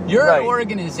 You're an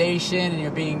organization, and you're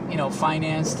being,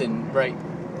 financed and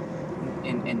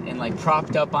and like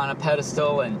propped up on a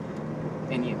pedestal, and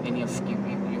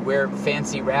you wear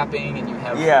fancy wrapping, and you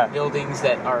have buildings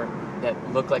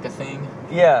that look like a thing.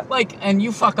 Yeah. And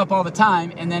you fuck up all the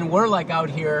time, and then we're like out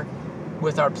here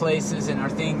with our places and our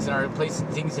things and our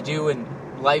things to do and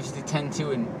lives to tend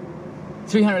to, and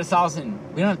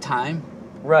 300,000. We don't have time.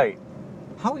 Right.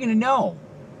 How are we gonna know?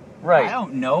 Right. I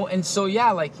don't know. And so,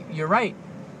 yeah, like, you're right.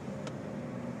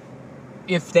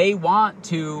 If they want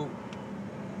to,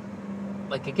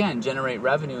 like, again, generate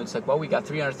revenue, it's like, well, we got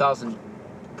 300,000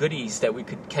 goodies that we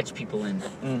could catch people in.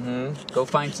 Mm-hmm. Go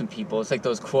find some people. It's like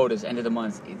those quotas, end of the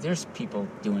month. There's people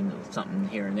doing something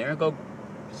here and there. Go,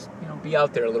 be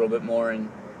out there a little bit more and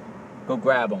go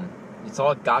grab them. It's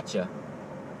all gotcha.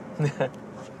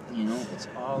 It's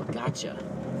all gotcha.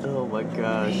 Oh my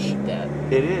gosh. I hate that.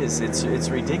 It is. It's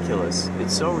ridiculous.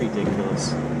 It's so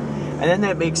ridiculous. And then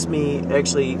that makes me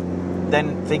actually,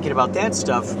 then thinking about that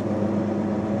stuff,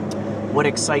 what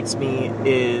excites me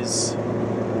is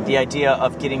the idea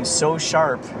of getting so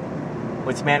sharp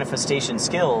with manifestation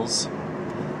skills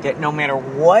that no matter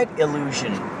what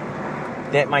illusion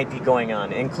that might be going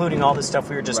on, including all the stuff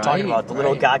we were just talking about, the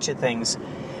little gotcha things,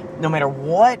 no matter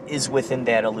what is within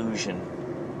that illusion,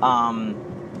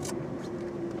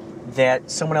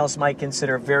 that someone else might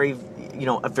consider very,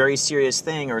 a very serious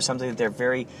thing or something that they're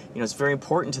very, it's very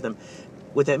important to them.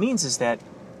 What that means is that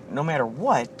no matter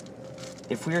what,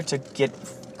 if we were to get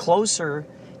closer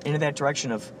into that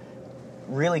direction of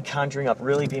really conjuring up,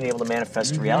 really being able to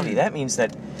manifest reality, that means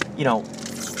that,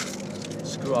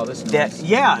 screw all this noise.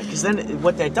 Because then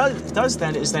what that does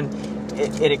then is then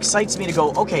it excites me to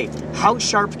go, okay, how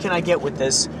sharp can I get with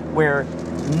this where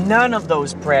none of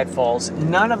those pratfalls,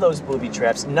 none of those booby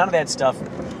traps, none of that stuff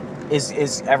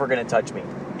is ever going to touch me,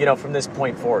 from this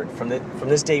point forward, from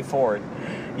this day forward,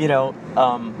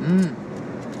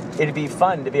 it'd be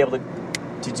fun to be able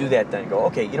to do that then. Go,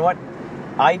 okay, you know what?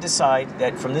 I decide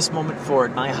that from this moment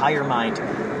forward, my higher mind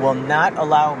will not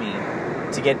allow me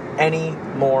to get any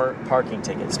more parking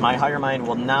tickets. My higher mind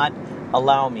will not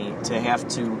allow me to have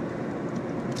to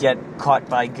get caught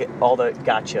by all the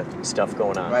gotcha stuff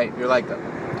going on. Right, you're like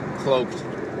cloaked.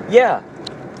 Yeah.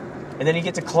 And then you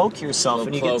get to cloak yourself.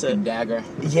 And you cloak get to, and dagger.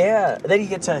 Yeah. Then you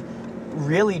get to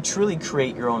really, truly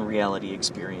create your own reality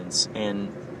experience.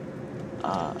 And,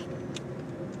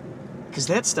 because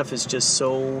that stuff is just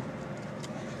so,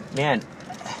 man,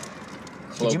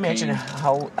 could you imagine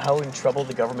how in trouble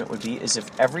the government would be is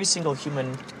if every single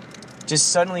human just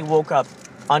suddenly woke up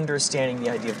understanding the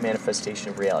idea of manifestation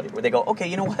of reality, where they go, okay,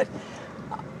 you know what?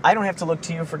 I don't have to look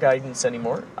to you for guidance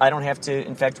anymore. I don't have to,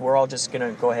 in fact, we're all just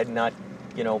going to go ahead and not,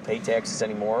 pay taxes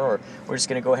anymore, or we're just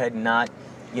going to go ahead and not,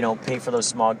 pay for those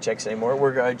smog checks anymore.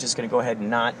 We're just going to go ahead and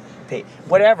not pay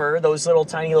whatever those little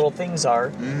tiny little things are.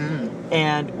 Mm-hmm.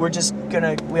 And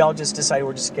we all just decide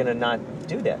we're just going to not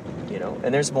do that,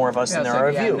 and there's more of us than there are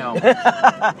of you. No.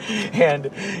 And,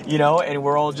 and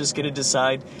we're all just going to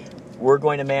decide we're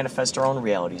going to manifest our own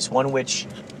realities, one which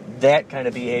that kind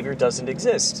of behavior doesn't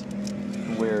exist.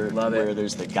 Where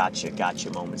there's the gotcha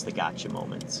moments,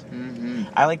 Mm-hmm.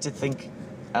 I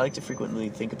like to frequently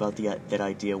think about that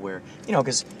idea where,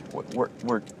 because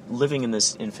we're living in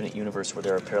this infinite universe where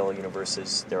there are parallel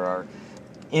universes, there are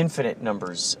infinite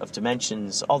numbers of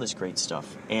dimensions, all this great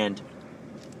stuff. And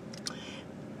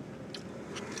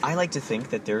I like to think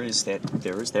that there is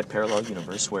that parallel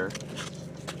universe where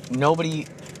nobody,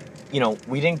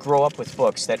 we didn't grow up with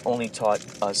books that only taught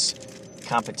us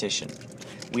competition.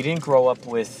 We didn't grow up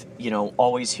with,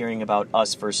 always hearing about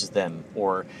us versus them,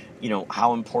 or,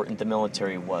 how important the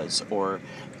military was, or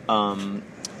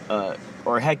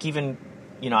heck, even,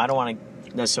 I don't want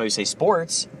to necessarily say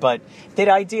sports, but that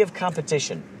idea of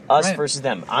competition, us versus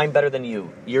them. I'm better than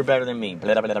you. You're better than me.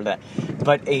 Blah, blah, blah, blah.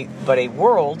 But a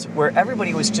world where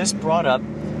everybody was just brought up.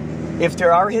 If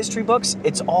there are history books,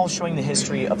 it's all showing the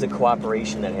history of the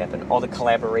cooperation that happened, all the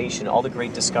collaboration, all the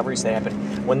great discoveries that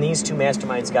happened when these two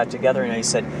masterminds got together and they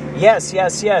said, yes,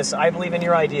 I believe in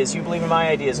your ideas, you believe in my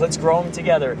ideas, let's grow them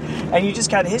together. And you just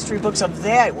got history books of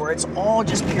that where it's all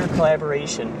just pure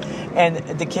collaboration. And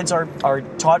the kids are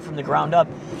taught from the ground up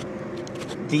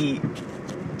the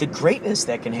greatness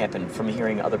that can happen from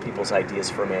hearing other people's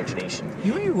ideas for imagination.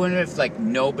 You really wonder if,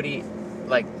 nobody,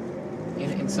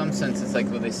 in some sense, it's like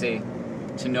what they say,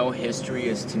 to know history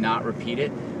is to not repeat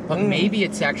it. But maybe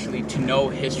it's actually to know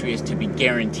history is to be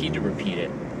guaranteed to repeat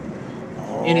it.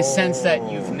 Oh. In a sense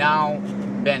that you've now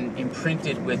been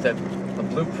imprinted with a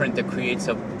blueprint that creates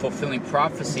a fulfilling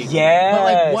prophecy.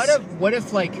 Yes. But what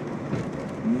if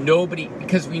nobody,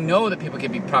 because we know that people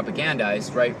can be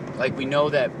propagandized, right? We know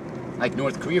that,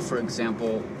 North Korea, for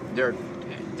example,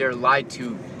 they're lied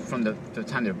to from the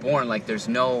time they're born.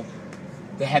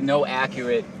 They have no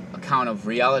accurate account of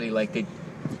reality.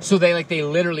 They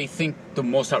literally think the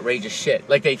most outrageous shit.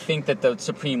 They think that the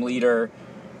supreme leader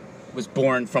was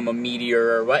born from a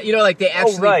meteor or what. They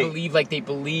actually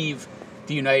believe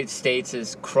the United States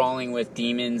is crawling with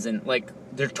demons, and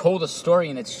they're told a story,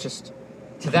 and it's just,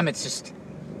 to them, it's just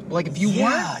Like, if you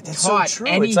weren't that's taught so true.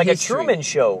 any It's like history, a Truman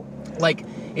Show. Like,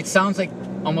 it sounds like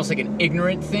almost like an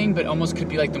ignorant thing, but almost could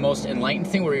be like the most enlightened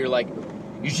thing, where you're like,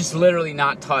 you're just literally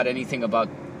not taught anything about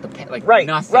nothing.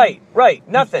 Right,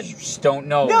 nothing. You just don't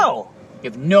know. No. You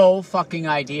have no fucking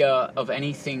idea of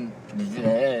anything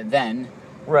then.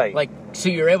 Right. Like, so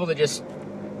you're able to just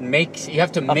you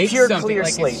have to make pure, something. clear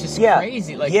Like, slate. it's just Yeah.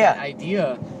 crazy. Like, Yeah. that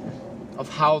idea of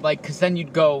how, like, because then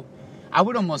you'd go, I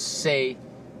would almost say,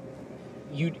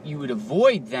 you would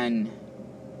avoid then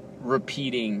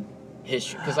repeating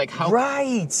history. Because, like, how...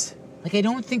 Right. Like, I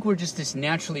don't think we're just this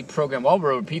naturally programmed, well,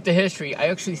 we'll repeat the history. I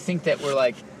actually think that we're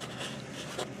like,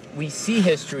 we see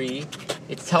history,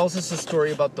 it tells us a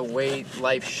story about the way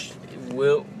life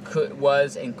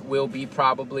was and will be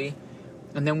probably,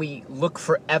 and then we look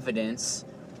for evidence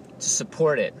to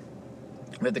support it.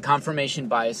 We have the confirmation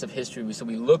bias of history, so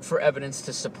we look for evidence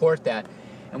to support that,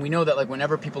 and we know that, like,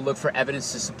 whenever people look for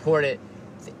evidence to support it,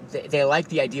 they like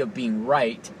the idea of being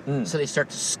right, so they start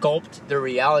to sculpt their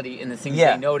reality in the things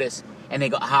they notice, and they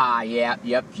go,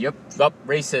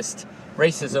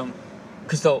 racism,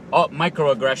 because they'll,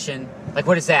 microaggression, like,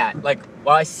 what is that? Like,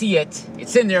 well, I see it,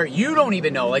 it's in there, you don't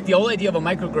even know. Like, the whole idea of a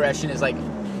microaggression is like,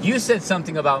 you said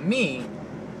something about me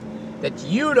that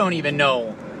you don't even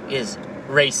know is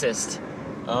racist,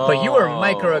 but you were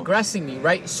microaggressing me,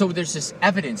 right? So there's this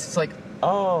evidence. It's like,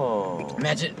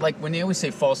 imagine, like, when they always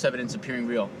say false evidence appearing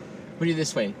real. Put it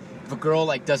this way: if a girl,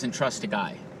 like, doesn't trust a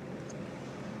guy,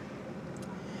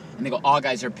 and they go, all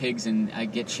guys are pigs, and I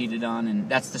get cheated on, and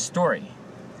that's the story.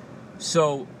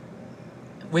 So,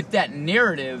 with that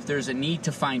narrative, there's a need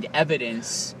to find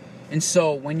evidence, and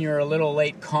so when you're a little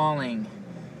late calling,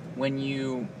 when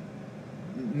you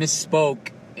misspoke,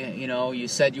 you know, you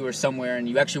said you were somewhere, and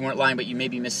you actually weren't lying, but you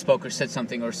maybe misspoke or said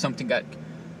something, or something got,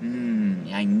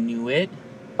 I knew it.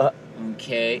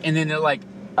 Okay, and then they're like,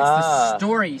 it's the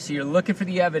story. So you're looking for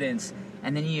the evidence,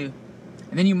 and then you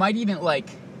might even, like,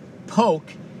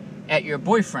 poke at your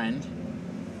boyfriend,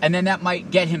 and then that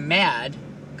might get him mad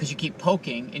because you keep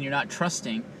poking and you're not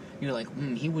trusting. You're like,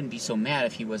 he wouldn't be so mad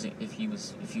if he was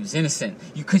innocent.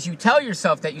 Because you tell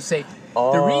yourself that, you say,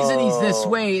 the reason he's this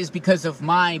way is because of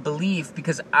my belief,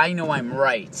 because I know I'm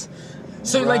right.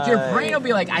 So, like, your brain will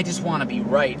be like, I just want to be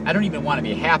right. I don't even want to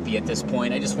be happy at this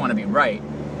point. I just want to be right.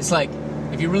 It's like,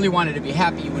 if you really wanted to be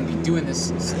happy, you wouldn't be doing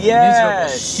this miserable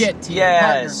shit to your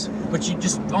partner. But you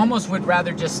just almost would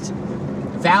rather just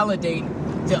validate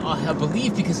a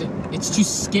belief because it's too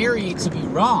scary to be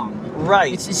wrong.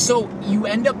 Right. It's so you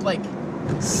end up, like,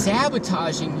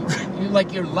 sabotaging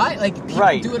your life. Like,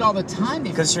 people do it all the time.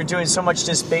 Because you're doing so much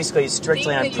just basically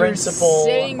strictly on principle.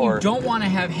 Saying you don't want to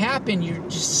have happen, you're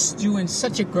just doing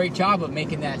such a great job of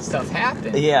making that stuff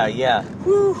happen. Yeah.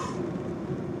 Whew.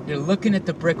 You're looking at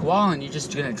the brick wall and you're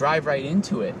just going to drive right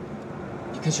into it.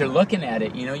 Because you're looking at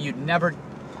it, you know, you'd never...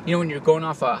 You know, when you're going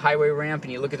off a highway ramp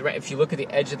and you look at if you look at the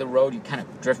edge of the road, you kind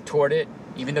of drift toward it,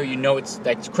 even though you know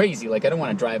that's crazy. Like, I don't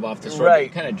want to drive off this road. But you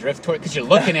kind of drift toward it because you're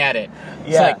looking at it.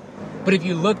 It's like, but if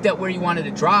you looked at where you wanted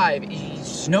to drive,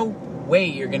 there's no way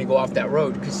you're going to go off that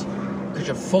road because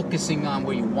you're focusing on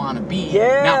where you want to be,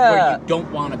 not where you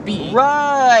don't want to be.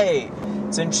 Right.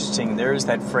 It's interesting. There is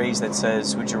that phrase that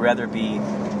says, would you rather be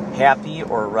happy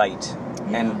or right?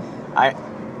 Yeah. And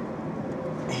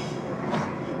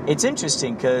it's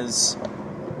interesting because,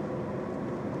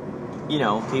 you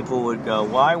know, people would go,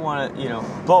 well, I want to, you know,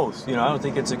 both. You know, I don't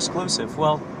think it's exclusive.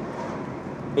 Well,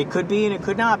 it could be and it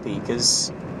could not be,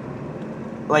 because,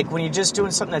 like, when you're just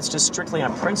doing something that's just strictly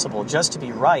on principle, just to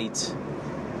be right,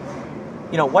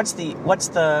 you know, what's the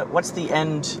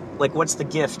end, like, what's the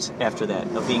gift after that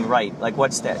of being right? Like,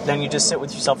 what's that? Then you just sit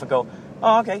with yourself and go,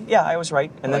 oh, okay, yeah, I was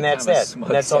right. And then that's that. And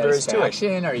that's all there is to it.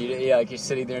 Or like you're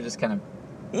sitting there just kind of...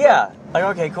 Yeah, like,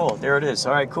 okay, cool, there it is.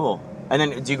 All right, cool. And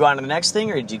then do you go on to the next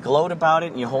thing, or do you gloat about it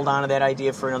and you hold on to that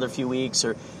idea for another few weeks,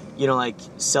 or, you know, like,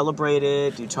 celebrate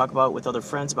it? Do you talk about it with other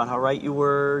friends about how right you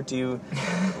were? Do you,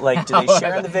 like, do they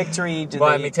share in the victory?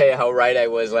 Let me tell you how right I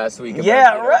was last week.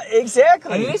 Yeah, right,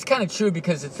 exactly. I mean, it's kind of true,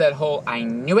 because it's that whole, I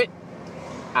knew it,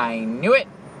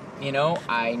 you know,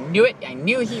 I knew it, I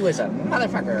knew he was a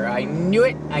motherfucker, I knew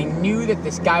it, I knew that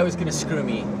this guy was going to screw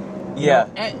me. Yeah.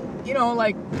 You know,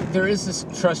 like, there is this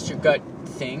trust your gut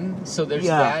thing, so there's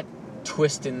that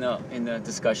twist in the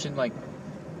discussion. Like,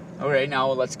 all right,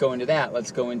 now let's go into that.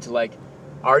 Let's go into, like,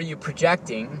 are you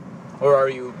projecting or are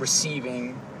you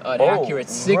receiving an accurate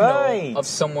signal of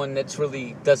someone that's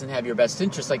really doesn't have your best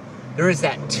interest? Like, there is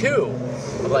that too,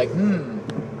 of like,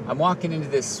 I'm walking into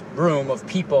this room of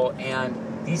people,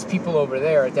 and these people over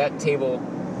there at that table,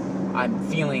 I'm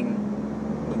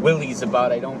feeling willies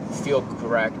about. I don't feel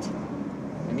correct.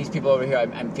 And these people over here,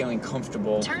 I'm feeling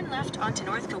comfortable. Turn left onto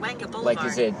North Cahuenga Boulevard.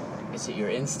 Like, is it your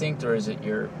instinct or is it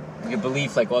your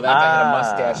belief? Like, well, that guy had a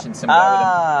mustache, and some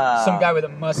guy with a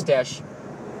mustache,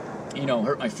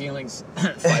 hurt my feelings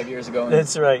 5 years ago.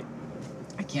 That's right.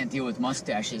 I can't deal with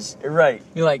mustaches. Right.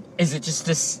 You're like, is it just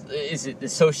this? Is it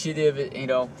dissociative?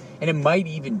 And it might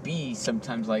even be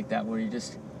sometimes like that, where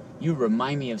you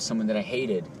remind me of someone that I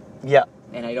hated. Yeah.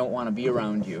 And I don't want to be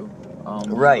around you.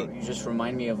 Right. You just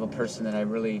remind me of a person that I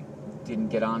really didn't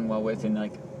get on well with, and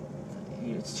like,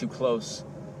 it's too close.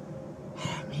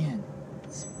 Man,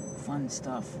 it's fun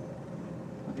stuff.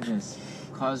 Look at this.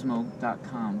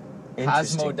 Cosmo.com.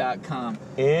 Cosmo.com.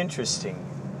 Interesting.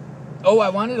 Oh, I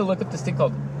wanted to look up this thing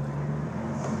called...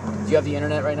 Do you have the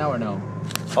internet right now or no?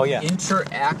 Oh, yeah.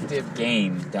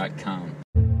 Interactivegame.com.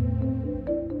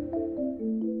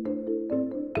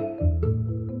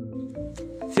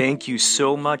 Thank you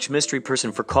so much, mystery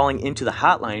person, for calling into the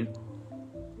hotline.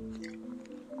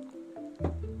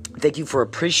 Thank you for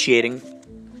appreciating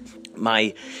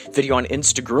my video on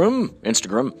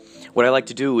Instagram. What I like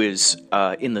to do is,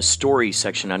 in the story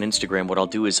section on Instagram, what I'll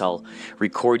do is I'll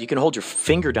record. You can hold your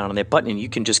finger down on that button and you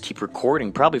can just keep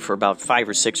recording, probably for about 5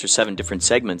 or 6 or 7 different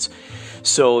segments.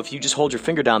 So if you just hold your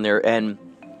finger down there, and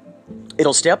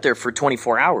it'll stay up there for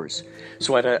 24 hours.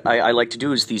 So what I like to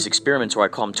do is these experiments, or I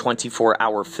call them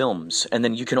 24-hour films, and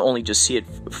then you can only just see it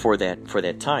for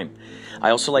that time.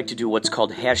 I also like to do what's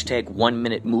called hashtag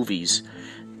 1-minute movies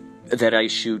that I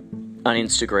shoot on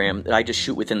Instagram. I just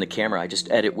shoot within the camera. I just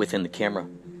edit within the camera,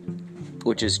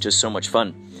 which is just so much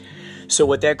fun. So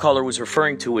what that caller was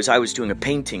referring to was I was doing a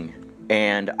painting,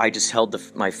 and I just held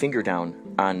my finger down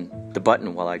on the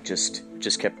button while I just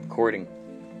kept recording.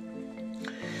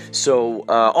 So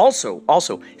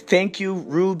also, thank you,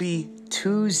 Ruby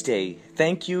Tuesday.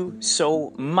 Thank you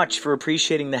so much for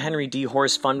appreciating the Henry D.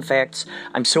 Horse Fun Facts.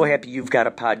 I'm so happy you've got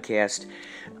a podcast.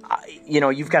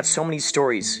 You've got so many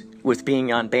stories with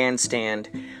being on Bandstand,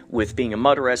 with being a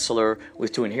mud wrestler,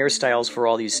 with doing hairstyles for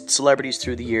all these celebrities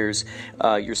through the years,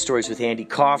 your stories with Andy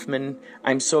Kaufman.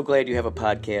 I'm so glad you have a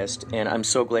podcast, and I'm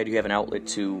so glad you have an outlet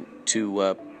to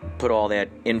put all that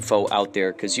info out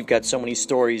there, because you've got so many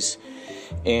stories,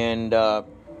 and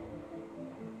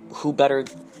who better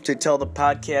to tell the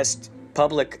podcast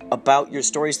public about your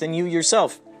stories than you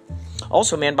yourself.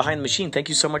 Also, Man Behind the Machine, thank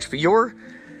you so much for your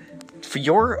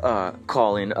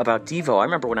call-in about Devo. I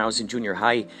remember when I was in junior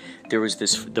high, there was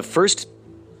the first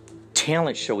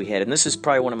talent show we had, and this is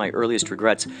probably one of my earliest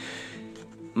regrets.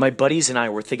 My buddies and I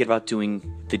were thinking about doing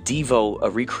the Devo, a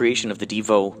recreation of the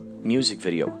Devo music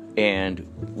video, and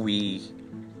we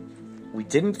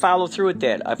didn't follow through with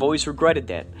that. I've always regretted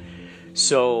that.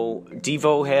 So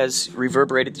Devo has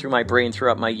reverberated through my brain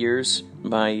throughout my years.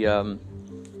 My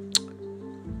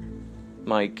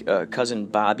cousin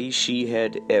Bobby, she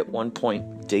had at one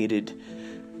point dated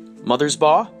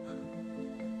Mothersbaugh,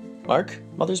 Mark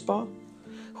Mothersbaugh,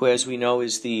 who, as we know,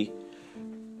 is the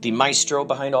maestro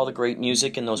behind all the great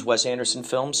music in those Wes Anderson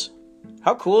films.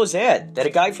 How cool is that? That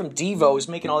a guy from Devo is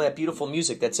making all that beautiful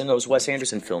music that's in those Wes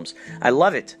Anderson films. I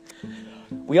love it.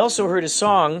 We also heard a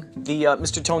song, the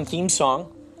Mr. Tone theme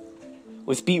song,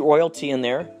 with Beat Royalty in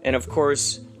there, and of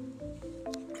course,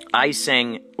 I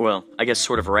sang, well, I guess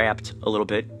sort of rapped a little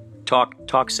bit.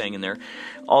 Talk sang in there.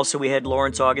 Also, we had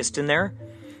Lawrence August in there.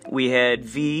 We had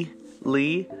V.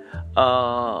 Lee.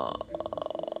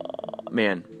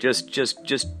 Man,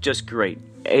 just great.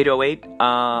 808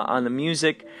 on the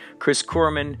music. Chris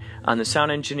Corman on the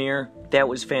sound engineer. That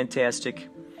was fantastic.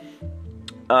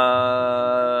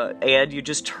 And you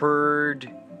just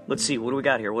heard... Let's see, what do we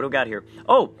got here?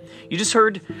 Oh, you just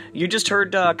heard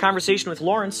conversation with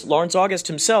Lawrence August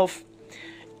himself,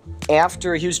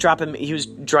 after he was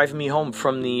driving me home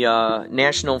from the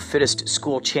National Fittest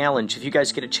School Challenge. If you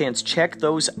guys get a chance, check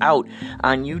those out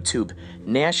on YouTube.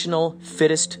 National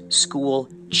Fittest School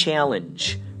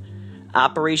Challenge.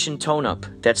 Operation Tone Up.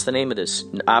 That's the name of this.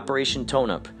 Operation Tone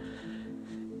Up.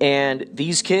 And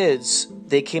these kids,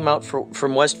 they came out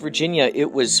from West Virginia.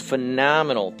 It was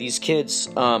phenomenal. These kids,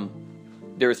 there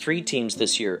were 3 teams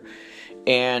this year.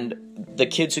 And the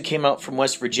kids who came out from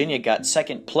West Virginia got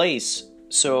second place.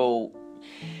 So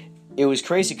it was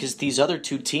crazy because these other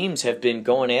 2 teams have been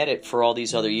going at it for all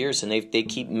these other years. And they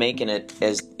keep making it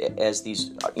as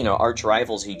these, arch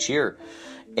rivals each year.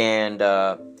 And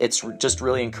it's just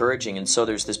really encouraging. And so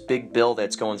there's this big bill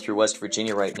that's going through West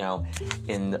Virginia right now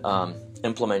in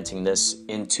implementing this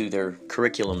into their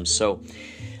curriculum. So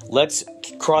let's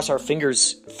cross our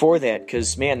fingers for that,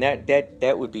 because, man,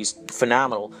 that would be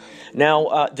phenomenal.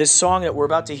 Now, this song that we're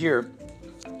about to hear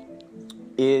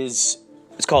it's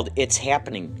called It's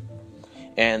Happening.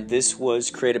 And this was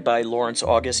created by Lawrence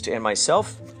August and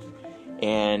myself.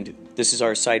 And this is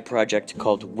our side project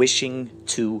called Wishing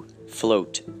to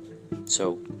Float.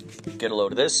 So get a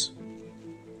load of this.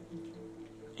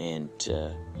 And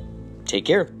take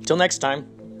care. Till next time.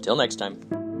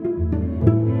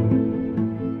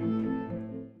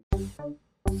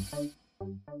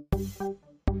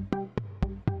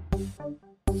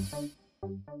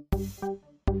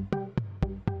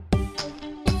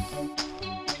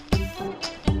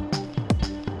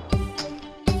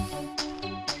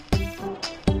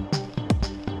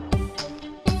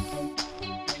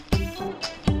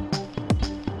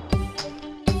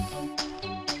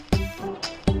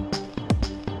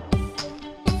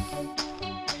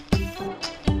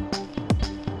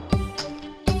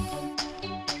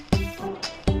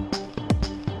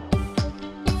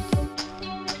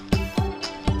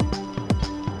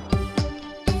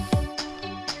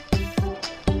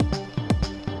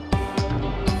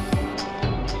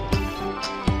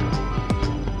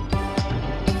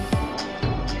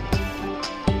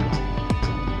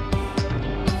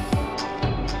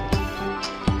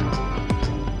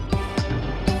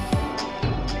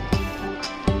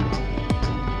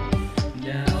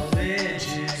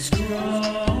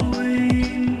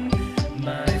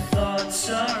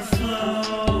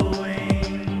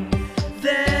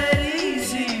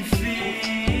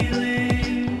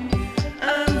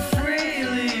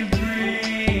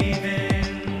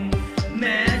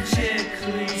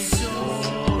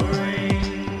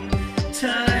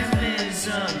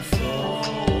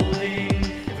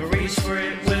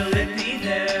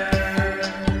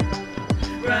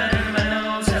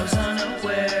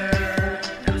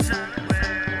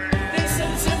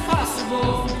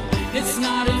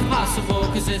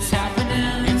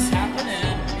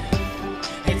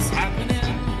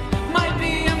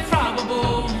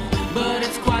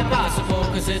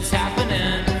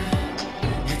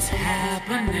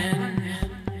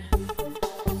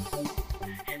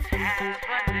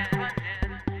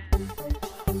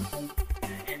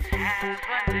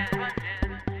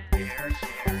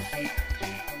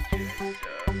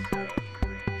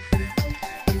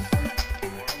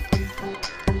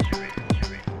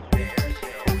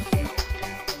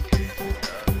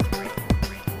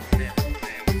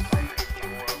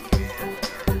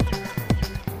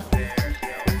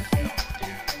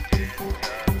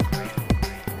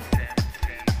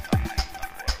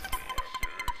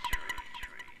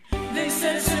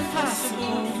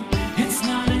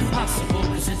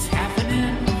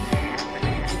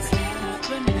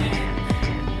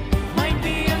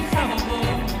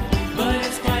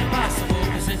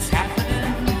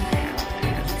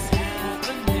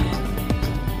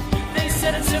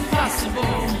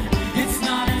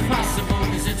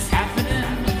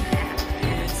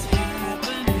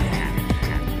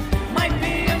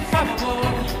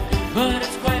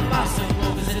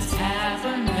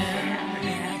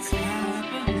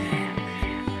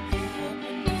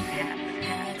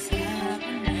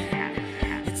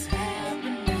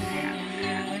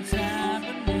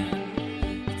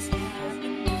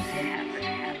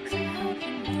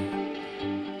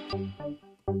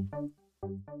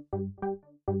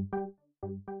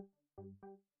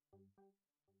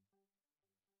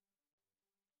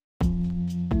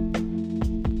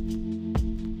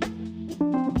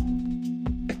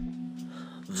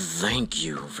 Thank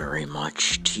you very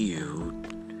much to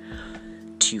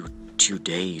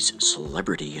today's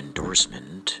celebrity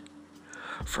endorsement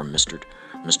from Mr.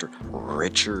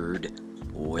 Richard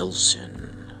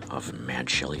Wilson of Mad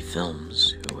Shelley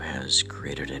Films, who has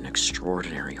created an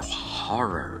extraordinary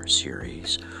horror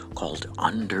series called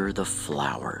Under the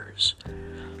Flowers.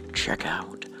 Check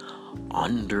out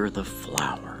Under the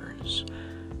Flowers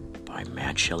by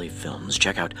Mad Shelley Films.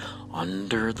 Check out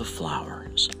Under the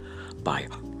Flowers by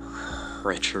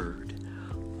Richard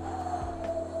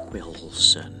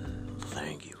Wilson.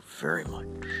 Thank you very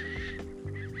much.